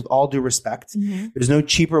say this with all due respect. There's no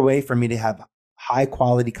cheaper way for me to have high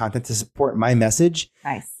quality content to support my message.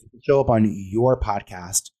 Nice. Show up on your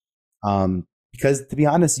podcast. Because to be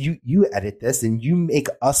honest, you edit this and you make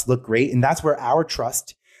us look great. And that's where our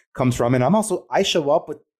trust comes from. And I show up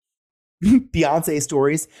with Beyonce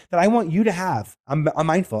stories that I want you to have. I'm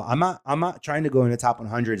mindful. I'm not trying to go into top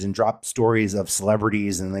 100s and drop stories of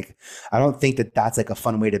celebrities. And I don't think that that's a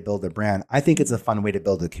fun way to build a brand. I think it's a fun way to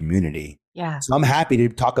build a community. Yeah. So I'm happy to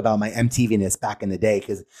talk about my MTV-ness back in the day,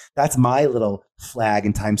 because that's my little flag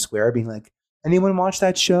in Times Square being like, Anyone watch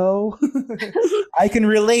that show? I can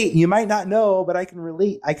relate. You might not know, but I can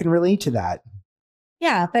relate. I can relate to that.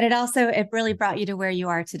 Yeah, but it really brought you to where you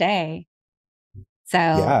are today. So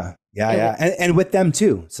Yeah. And with them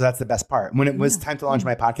too. So that's the best part. When it was time to launch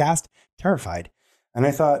yeah. my podcast, terrified. And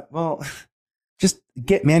I thought, well, just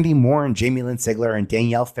get Mandy Moore and Jamie Lynn Sigler and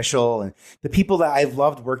Danielle Fishel and the people that I've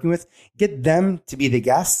loved working with, get them to be the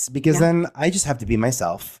guests, because then I just have to be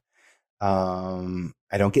myself.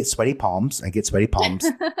 I don't get sweaty palms. I get sweaty palms.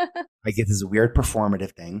 I get this weird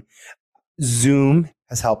performative thing. Zoom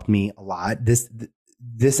has helped me a lot.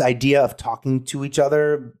 This idea of talking to each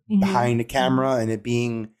other behind a camera and it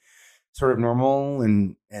being sort of normal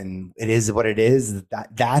and it is what it is.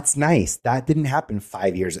 That's nice. That didn't happen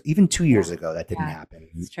 5 years, even 2 years ago. That didn't happen.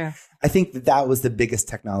 It's true. I think that was the biggest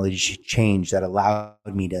technology change that allowed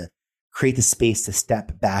me to create the space to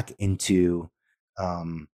step back into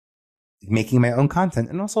making my own content,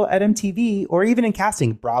 and also at MTV or even in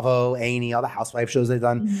casting, Bravo, A&E, all the housewife shows I've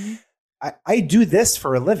done. I do this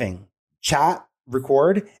for a living: chat,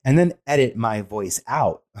 record, and then edit my voice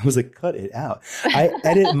out. I was like, cut it out. I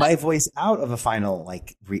edit my voice out of a final,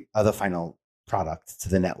 other final product to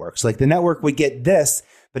the network. So like the network would get this,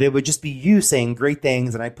 but it would just be you saying great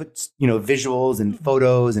things. And I put, visuals and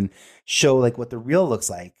photos and show like what the real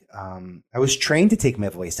looks like. I was trained to take my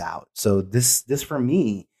voice out. So this for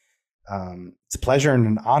me, it's a pleasure and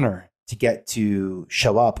an honor to get to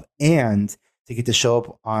show up and to get to show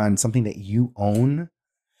up on something that you own.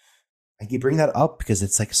 I keep bringing that up because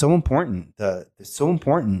it's like so important. It's so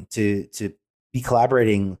important to be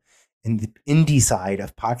collaborating in the indie side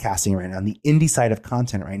of podcasting right now, and the indie side of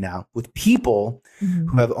content right now, with people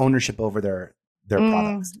who have ownership over their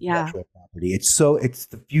products, intellectual property. It's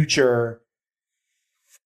the future.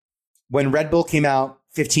 When Red Bull came out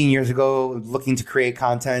 15 years ago, looking to create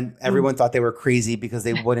content, everyone thought they were crazy because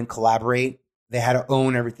they wouldn't collaborate. They had to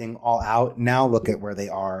own everything all out. Now look at where they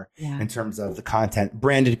are in terms of the content,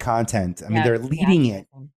 branded content. I mean, they're leading it.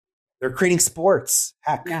 They're creating sports.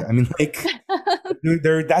 Heck, I mean, like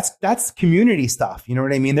that's community stuff. You know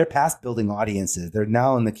what I mean? They're past building audiences. They're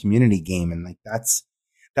now in the community game. And like,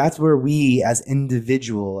 that's where we as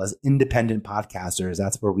independent podcasters,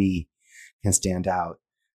 that's where we can stand out.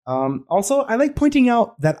 Also, I like pointing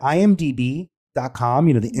out that IMDb.com,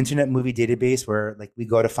 the Internet Movie Database, where like we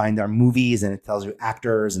go to find our movies and it tells you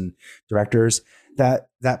actors and directors, that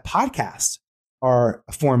podcasts are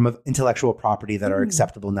a form of intellectual property that are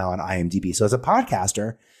acceptable now on IMDb. So as a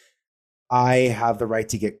podcaster, I have the right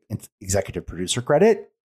to get executive producer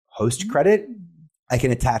credit, host credit. I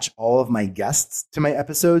can attach all of my guests to my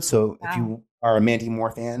episodes. So if you are a Mandy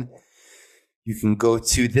Moore fan, you can go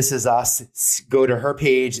to This Is Us, go to her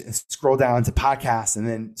page, scroll down to podcasts, and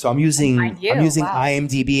then I'm using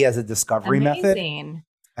IMDb as a discovery method. And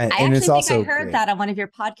I it's actually think also I heard that on one of your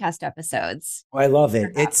podcast episodes. I love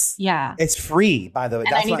it. It's free, by the way.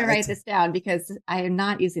 And I need to write this down because I am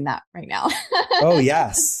not using that right now. Oh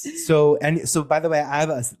yes. So by the way, I have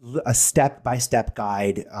a step-by-step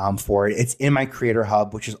guide for it. It's in my Creator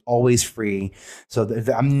Hub, which is always free. So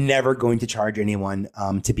I'm never going to charge anyone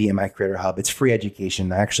to be in my Creator Hub. It's free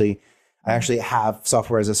education. I actually have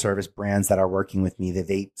software as a service brands that are working with me that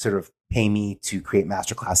they sort of pay me to create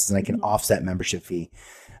masterclasses, and I can offset membership fee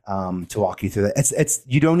to walk you through that. It's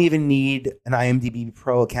you don't even need an IMDb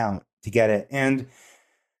Pro account to get it, and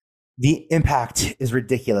the impact is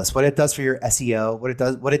ridiculous. What it does for your SEO,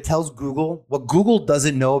 what it tells Google, what Google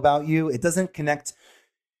doesn't know about you. It doesn't connect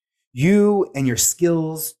you and your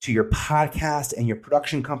skills to your podcast and your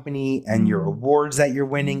production company and your awards that you're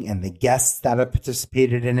winning and the guests that have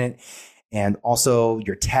participated in it, and also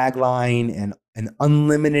your tagline and an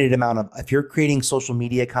unlimited amount of, if you're creating social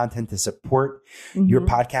media content to support your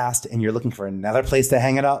podcast and you're looking for another place to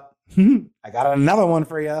hang it up, I got another one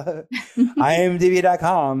for you.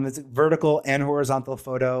 IMDb.com. It's vertical and horizontal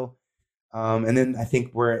photo. And then I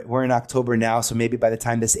think we're in October now, so maybe by the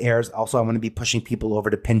time this airs, also I want to be pushing people over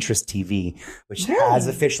to Pinterest TV, which has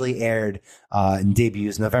officially aired and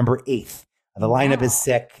debuts November 8th. The lineup is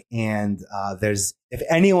sick, and if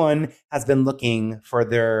anyone has been looking for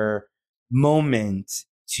their moment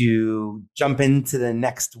to jump into the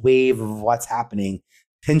next wave of what's happening,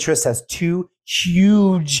 Pinterest has two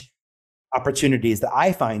huge opportunities that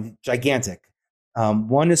I find gigantic.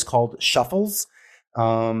 One is called Shuffles.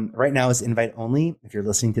 Right now it's invite only. If you're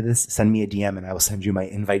listening to this, send me a DM and I will send you my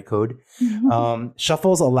invite code.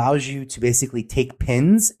 Shuffles allows you to basically take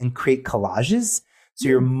pins and create collages. So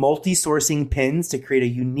you're multi-sourcing pins to create a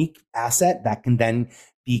unique asset that can then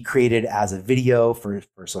be created as a video for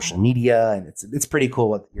social media. And it's pretty cool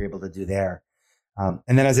what you're able to do there. And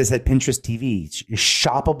then, as I said, Pinterest TV is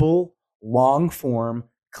shoppable long form,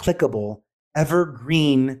 clickable,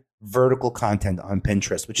 evergreen vertical content on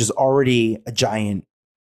Pinterest, which is already a gigantic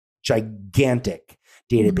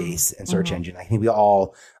database and search engine. I think we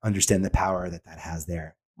all understand the power that has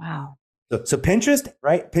there. Wow. So Pinterest,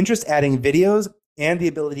 right? Pinterest adding videos and the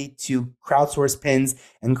ability to crowdsource pins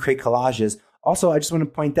and create collages. Also, I just want to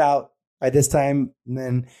point out by this time,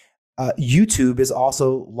 then YouTube is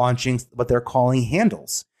also launching what they're calling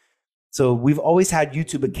handles. So we've always had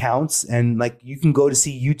YouTube accounts, and like you can go to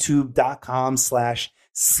see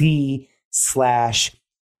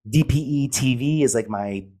youtube.com/c/DPE is like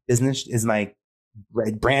my business, is my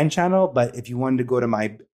brand channel. But if you wanted to go to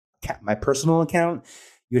my personal account,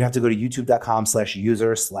 you'd have to go to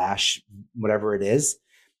youtube.com/user/whatever it is.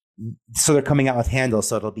 So they're coming out with handles.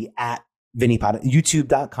 So it'll be at Vinny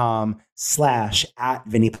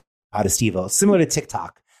youtube.com/@VinnyPodestivo, similar to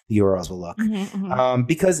TikTok. The URLs will look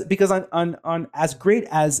because on as great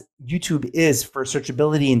as YouTube is for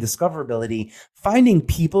searchability and discoverability, finding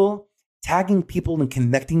people, tagging people, and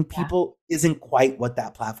connecting people isn't quite what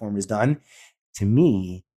that platform has done. To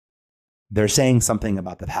me, they're saying something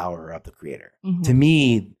about the power of the creator. To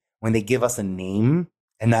me, when they give us a name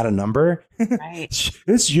and not a number,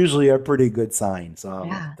 it's usually a pretty good sign. So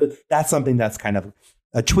that's something that's kind of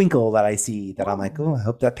a twinkle that I see that I'm like, oh, I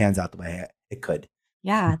hope that pans out the way it could.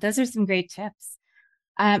 Yeah, those are some great tips.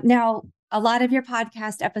 Now, a lot of your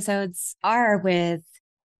podcast episodes are with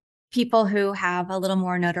people who have a little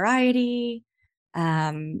more notoriety,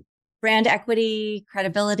 brand equity,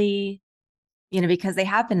 credibility, because they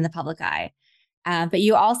have been in the public eye. But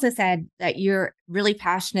you also said that you're really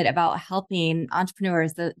passionate about helping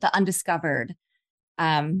entrepreneurs, the undiscovered,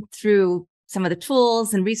 through some of the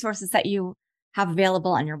tools and resources that you have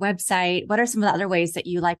available on your website. What are some of the other ways that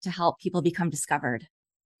you like to help people become discovered?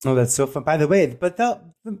 Oh, that's so fun. By the way, but the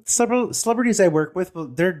celebrities I work with, well,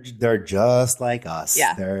 they're just like us.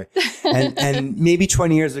 Yeah. And maybe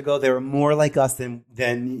 20 years ago, they were more like us than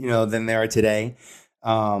they are today.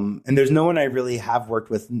 And there's no one I really have worked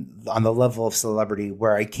with on the level of celebrity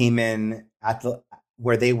where I came in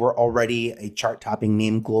where they were already a chart topping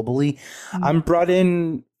name globally. I'm brought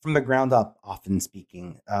in from the ground up, often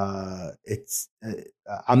speaking. I'm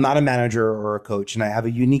not a manager or a coach, and I have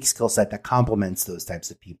a unique skill set that complements those types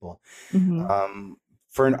of people.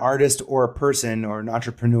 For an artist or a person or an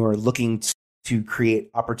entrepreneur looking to create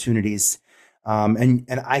opportunities,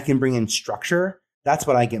 and I can bring in structure. That's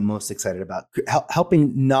what I get most excited about.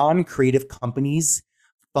 Helping non-creative companies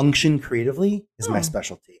function creatively is my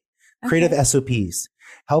specialty. Creative SOPs.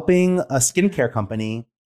 Helping a skincare company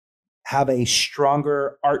have a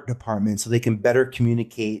stronger art department so they can better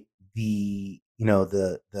communicate the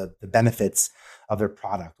benefits of their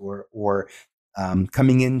product, or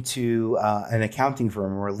coming into an accounting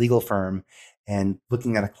firm or a legal firm and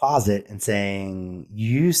looking at a closet and saying,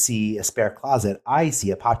 you see a spare closet, I see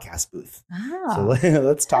a podcast booth. So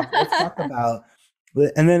let's talk about,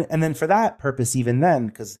 and then for that purpose, even then,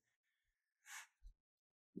 because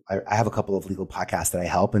I have a couple of legal podcasts that I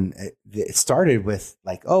help, and it started with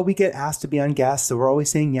like, oh, we get asked to be on guests, so we're always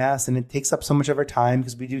saying yes, and it takes up so much of our time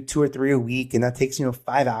because we do 2 or 3 a week, and that takes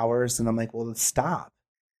 5 hours. And I'm like, well, let's stop.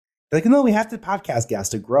 They're like, no, we have to podcast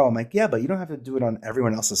guests to grow. I'm like, yeah, but you don't have to do it on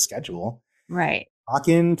everyone else's schedule. Right. Lock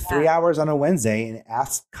in 3 hours on a Wednesday and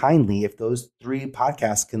ask kindly if those 3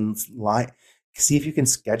 podcasts can see if you can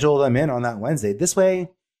schedule them in on that Wednesday. This way,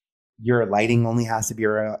 your lighting only has to be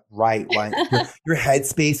right. Your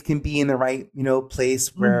headspace can be in the right, place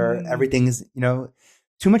where everything is, too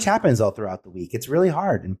much happens all throughout the week. It's really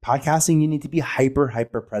hard. In podcasting, you need to be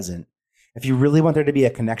hyper present. If you really want there to be a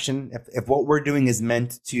connection, if what we're doing is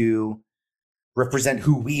meant to represent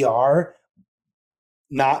who we are,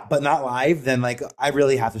 but not live, then like I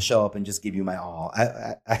really have to show up and just give you my all,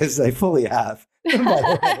 as I fully have.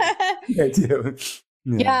 I do.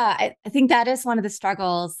 Yeah, I think that is one of the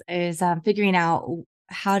struggles is figuring out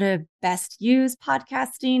how to best use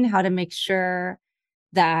podcasting, how to make sure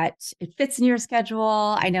that it fits in your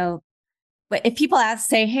schedule. I know, but if people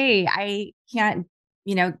say, hey, I can't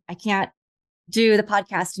do the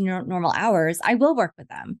podcast in your normal hours, I will work with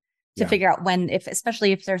them to figure out when,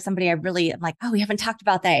 especially if there's somebody I'm like, oh, we haven't talked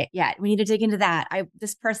about that yet. We need to dig into that.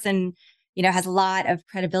 This person, has a lot of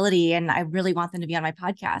credibility and I really want them to be on my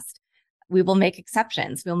podcast. We will make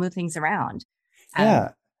exceptions. We'll move things around.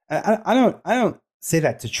 I don't say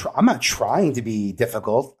that to try. I'm not trying to be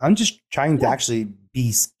difficult. I'm just trying to actually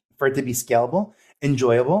for it to be scalable,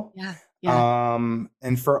 enjoyable. Yeah.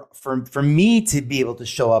 And for me to be able to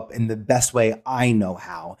show up in the best way I know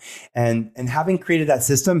how, and having created that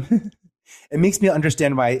system, it makes me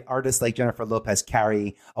understand why artists like Jennifer Lopez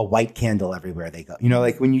carry a white candle everywhere they go. You know,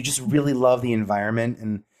 like when you just really love the environment.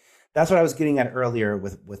 And that's what I was getting at earlier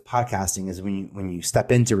with podcasting is when you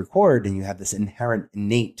step in to record and you have this inherent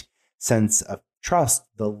innate sense of trust,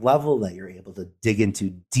 the level that you're able to dig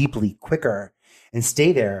into deeply quicker and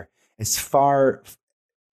stay there is far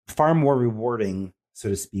more rewarding, so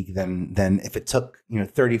to speak, than if it took,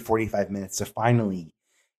 30, 45 minutes to finally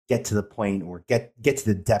get to the point or get to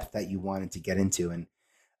the depth that you wanted to get into. And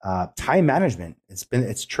time management,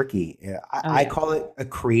 it's tricky. I call it a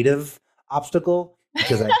creative obstacle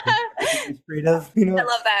because I think it's creative. I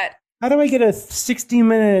love that. How do I get a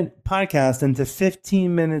 60-minute podcast into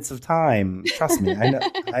 15 minutes of time? Trust me, I know.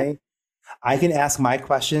 I can ask my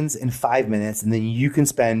questions in 5 minutes, and then you can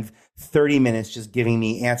spend 30 minutes just giving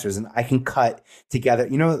me answers, and I can cut together.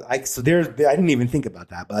 So I didn't even think about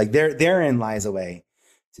that, but like therein lies a way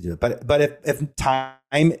to do it. But if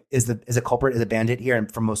time is a culprit, is a bandit here,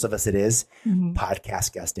 and for most of us it is,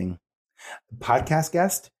 podcast guesting. Podcast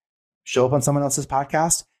guest, show up on someone else's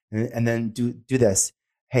podcast, and then do this.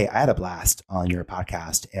 Hey, I had a blast on your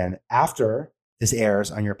podcast, and after this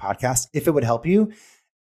airs on your podcast, if it would help you,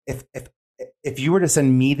 if you were to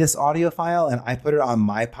send me this audio file and I put it on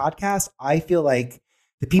my podcast, I feel like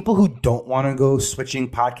the people who don't want to go switching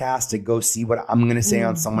podcasts to go see what I'm going to say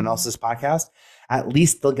on someone else's podcast, at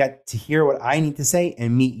least they'll get to hear what I need to say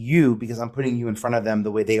and meet you because I'm putting you in front of them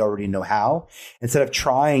the way they already know how, instead of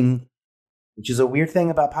trying, which is a weird thing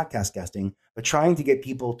about podcast guesting, but trying to get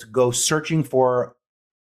people to go searching for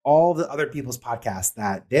all the other people's podcasts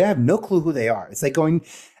that they have no clue who they are. It's like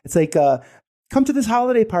come to this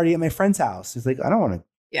holiday party at my friend's house. It's like, I don't want to.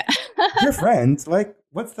 Yeah. Your friends, like,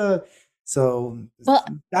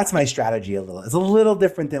 that's my strategy a little. It's a little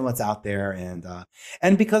different than what's out there.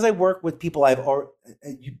 And because I work with people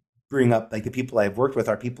you bring up, like the people I've worked with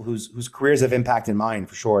are people whose careers have impacted mine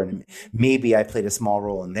for sure. And maybe I played a small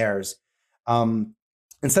role in theirs.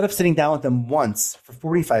 Instead of sitting down with them once for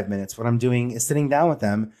 45 minutes, what I'm doing is sitting down with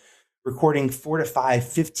them, recording 4 to 5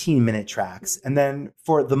 15-minute tracks. And then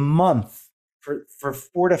for the month, for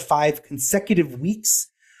 4 to 5 consecutive weeks,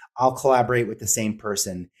 I'll collaborate with the same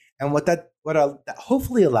person. And what that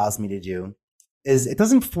hopefully allows me to do is it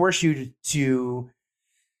doesn't force you to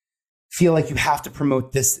feel like you have to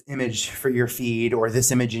promote this image for your feed or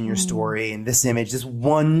this image in your story and this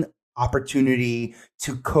one opportunity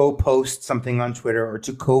to co-post something on Twitter or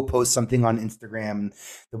to co-post something on Instagram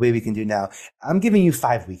the way we can do now. I'm giving you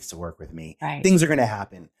 5 weeks to work with me. Right. Things are going to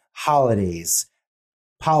happen. Holidays,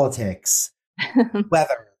 politics,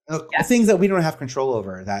 weather, things that we don't have control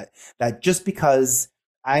over, that just because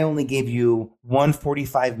I only gave you one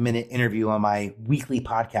 45-minute interview on my weekly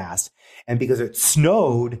podcast and because it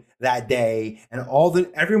snowed that day and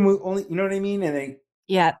everyone only, you know what I mean? And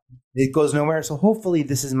it goes nowhere. So hopefully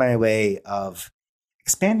this is my way of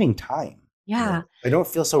expanding time. Yeah. I don't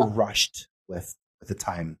feel so rushed with the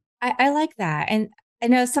time. I like that. And I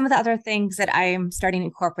know some of the other things that I'm starting to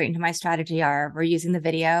incorporate into my strategy are we're using the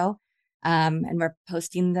video and we're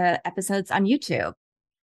posting the episodes on YouTube.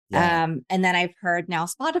 Yeah. And then I've heard now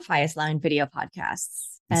Spotify is allowing video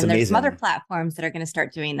podcasts. And there's some other platforms that are going to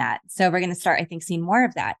start doing that. So we're going to start, I think, seeing more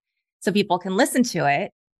of that. So people can listen to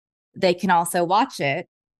it. They can also watch it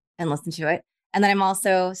and listen to it. And then I'm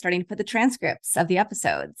also starting to put the transcripts of the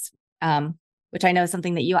episodes, which I know is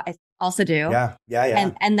something that you also do.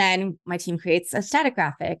 Yeah. And then my team creates a static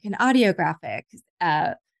graphic, an audio graphic.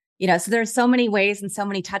 So there's so many ways and so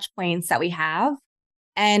many touch points that we have.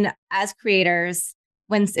 And as creators,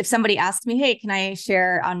 if somebody asks me, hey, can I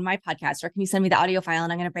share on my podcast or can you send me the audio file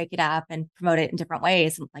and I'm going to break it up and promote it in different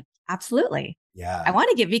ways? I'm like, absolutely. Yeah. I want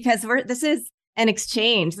to give because this is an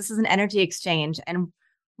exchange. This is an energy exchange. And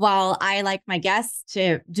while I like my guests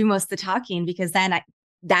to do most of the talking, because then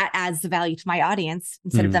that adds the value to my audience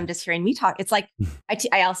instead of them just hearing me talk. It's like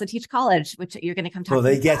I also teach college, which you're going to come talk. Well,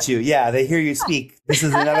 they get you. Yeah, they hear you speak. This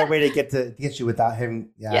is another way to get you without having.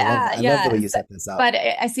 I love the way you set this up. But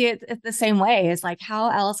I see it the same way. It's like,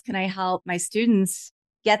 how else can I help my students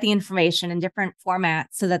get the information in different formats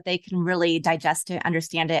so that they can really digest it,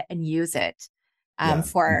 understand it, and use it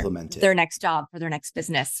for their next job, for their next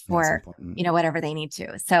business, for whatever they need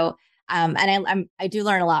to. So. And I do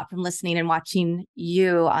learn a lot from listening and watching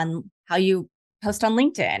you on how you post on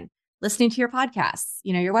LinkedIn, listening to your podcasts,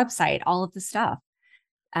 your website, all of the stuff.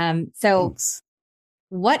 So Thanks.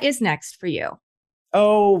 What is next for you?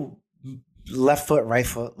 Oh, left foot, right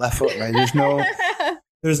foot, left foot, right.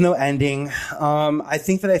 There's no ending. I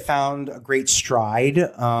think that I found a great stride.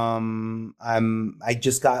 I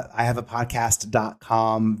have a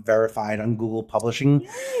podcast.com verified on Google Publishing.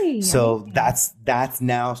 Yay, So amazing. that's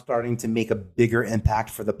now starting to make a bigger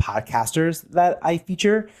impact for the podcasters that I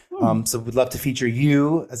feature. So we'd love to feature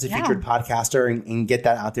you as a featured podcaster and get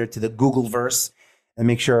that out there to the Google verse and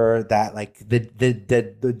make sure that like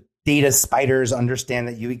the data spiders understand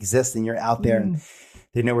that you exist and you're out there and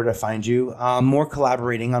they know where to find you. More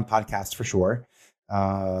collaborating on podcasts for sure.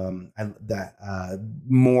 More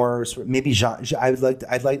maybe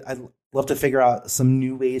I'd love to figure out some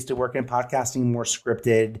new ways to work in podcasting, more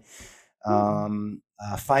scripted.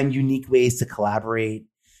 Find unique ways to collaborate.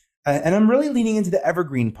 And I'm really leaning into the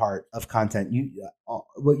evergreen part of content.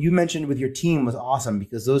 What you mentioned with your team was awesome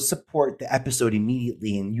because those support the episode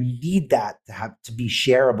immediately, and you need that to be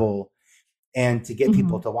shareable and to get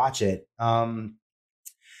people to watch it.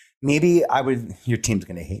 Maybe your team's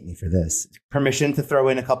going to hate me for this. Permission to throw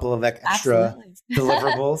in a couple of extra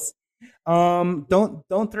deliverables.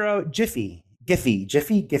 Don't throw out Giphy,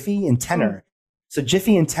 and Tenor. So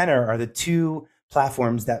Giphy and Tenor are the two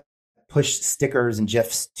platforms that push stickers and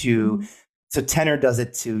GIFs to, so Tenor does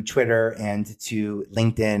it to Twitter and to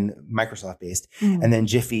LinkedIn, Microsoft based, and then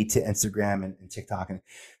Giphy to Instagram and TikTok. And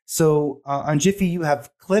so on Giphy, you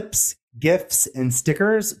have clips, GIFs, and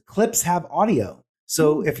stickers. Clips have audio.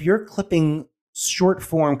 So if you're clipping short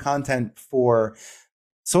form content for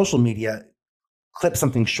social media, clip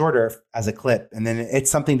something shorter as a clip, and then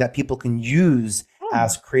it's something that people can use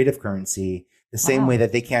as creative currency the same way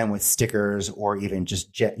that they can with stickers or even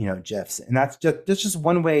just GIFs. And that's just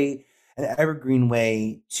one way, an evergreen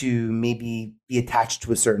way to maybe be attached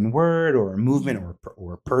to a certain word or a movement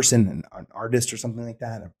or a person, an artist or something like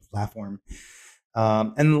that, a platform.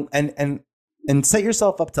 And set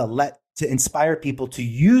yourself up to inspire people to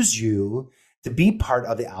use you to be part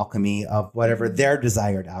of the alchemy of whatever their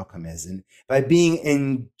desired outcome is. And by being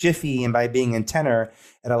in Giphy and by being in Tenor,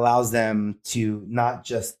 it allows them to not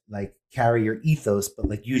just like carry your ethos, but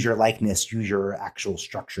like use your likeness, use your actual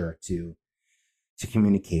structure to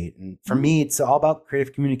communicate. And for me, it's all about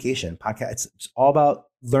creative communication. Podcast, it's all about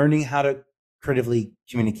learning how to creatively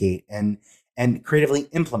communicate and creatively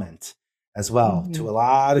implement as well to a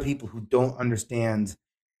lot of people who don't understand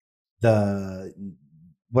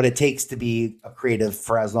what it takes to be a creative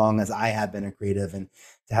for as long as I have been a creative, and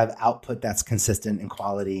to have output that's consistent in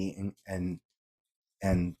quality and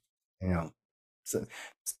so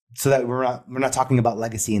that we're not talking about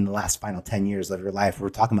legacy in the last final 10 years of your life. We're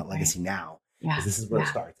talking about legacy now. Because this is where it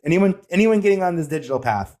starts. Anyone getting on this digital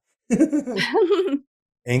path, and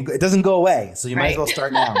it doesn't go away. So you might as well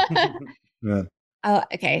start now. Oh,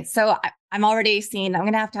 okay. So I'm already seeing, I'm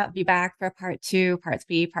going to have you back for part 2, part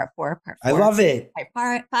 3, part 4, part 4. I love it.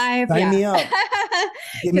 Part 5. Sign me up.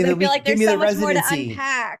 Give me the residency. More to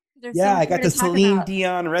unpack. I got the Celine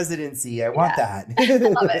Dion residency. I want that.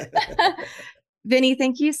 Love it. Vinny,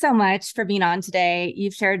 thank you so much for being on today.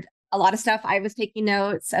 You've shared a lot of stuff. I was taking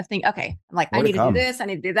notes of things. Okay. I'm like, I need to do this. I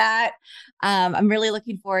need to do that. I'm really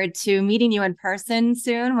looking forward to meeting you in person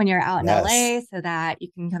soon when you're out in LA, so that you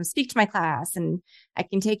can come speak to my class and I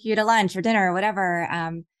can take you to lunch or dinner or whatever.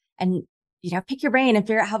 And, pick your brain and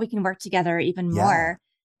figure out how we can work together even more.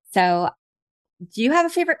 So do you have a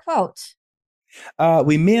favorite quote?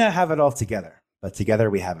 We may not have it all together, but together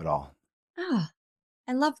we have it all. Oh,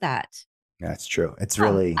 I love that. That's true. It's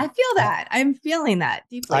really. I feel that. I'm feeling that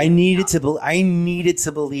deeply. I needed to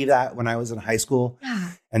believe that when I was in high school,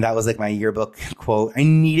 and that was like my yearbook quote. I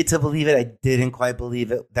needed to believe it. I didn't quite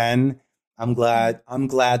believe it then. I'm glad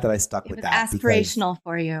that I stuck with that. Aspirational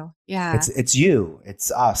for you. Yeah. It's you. It's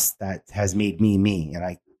us that has made me, and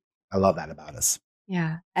I love that about us.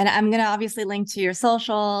 Yeah. And I'm going to obviously link to your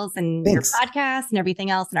socials and your podcast and everything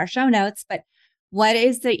else in our show notes, but what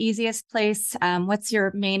is the easiest place? What's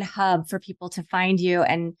your main hub for people to find you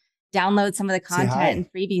and download some of the content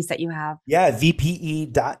and freebies that you have? Yeah,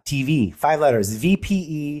 VPE.tv. 5 letters,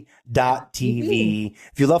 VPE.tv.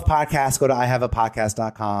 If you love podcasts, go to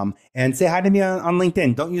ihaveapodcast.com and say hi to me on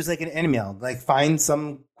LinkedIn. Don't use like an email. Like find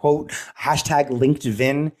some quote,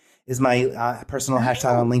 #LinkedVin is my personal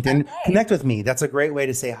hashtag on LinkedIn. Okay. Connect with me. That's a great way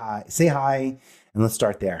to say hi. Say hi and let's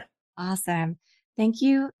start there. Awesome. Thank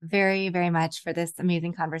you very, very much for this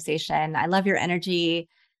amazing conversation. I love your energy.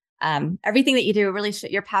 Everything that you do, really,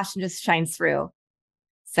 your passion just shines through.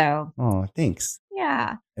 So, thanks.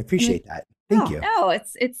 Yeah, I appreciate that. Thank you. No,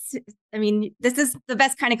 it's. I mean, this is the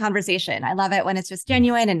best kind of conversation. I love it when it's just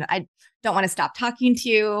genuine, and I don't want to stop talking to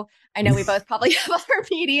you. I know we both probably have other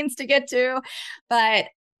meetings to get to, but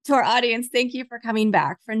to our audience, thank you for coming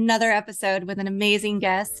back for another episode with an amazing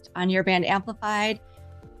guest on Your Brand Amplified.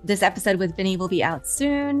 This episode with Vinny will be out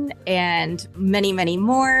soon, and many, many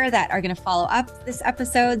more that are going to follow up this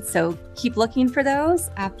episode. So keep looking for those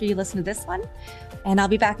after you listen to this one. And I'll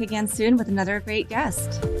be back again soon with another great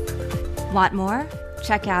guest. Want more?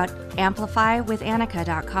 Check out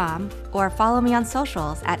amplifywithanika.com or follow me on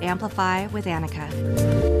socials at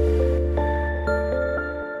amplifywithanika.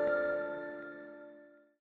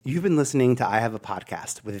 You've been listening to I Have a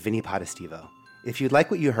Podcast with Vinny Potestivo. If you like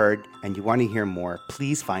what you heard and you want to hear more,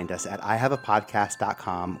 please find us at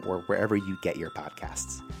ihaveapodcast.com or wherever you get your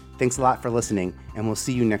podcasts. Thanks a lot for listening, and we'll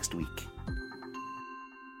see you next week.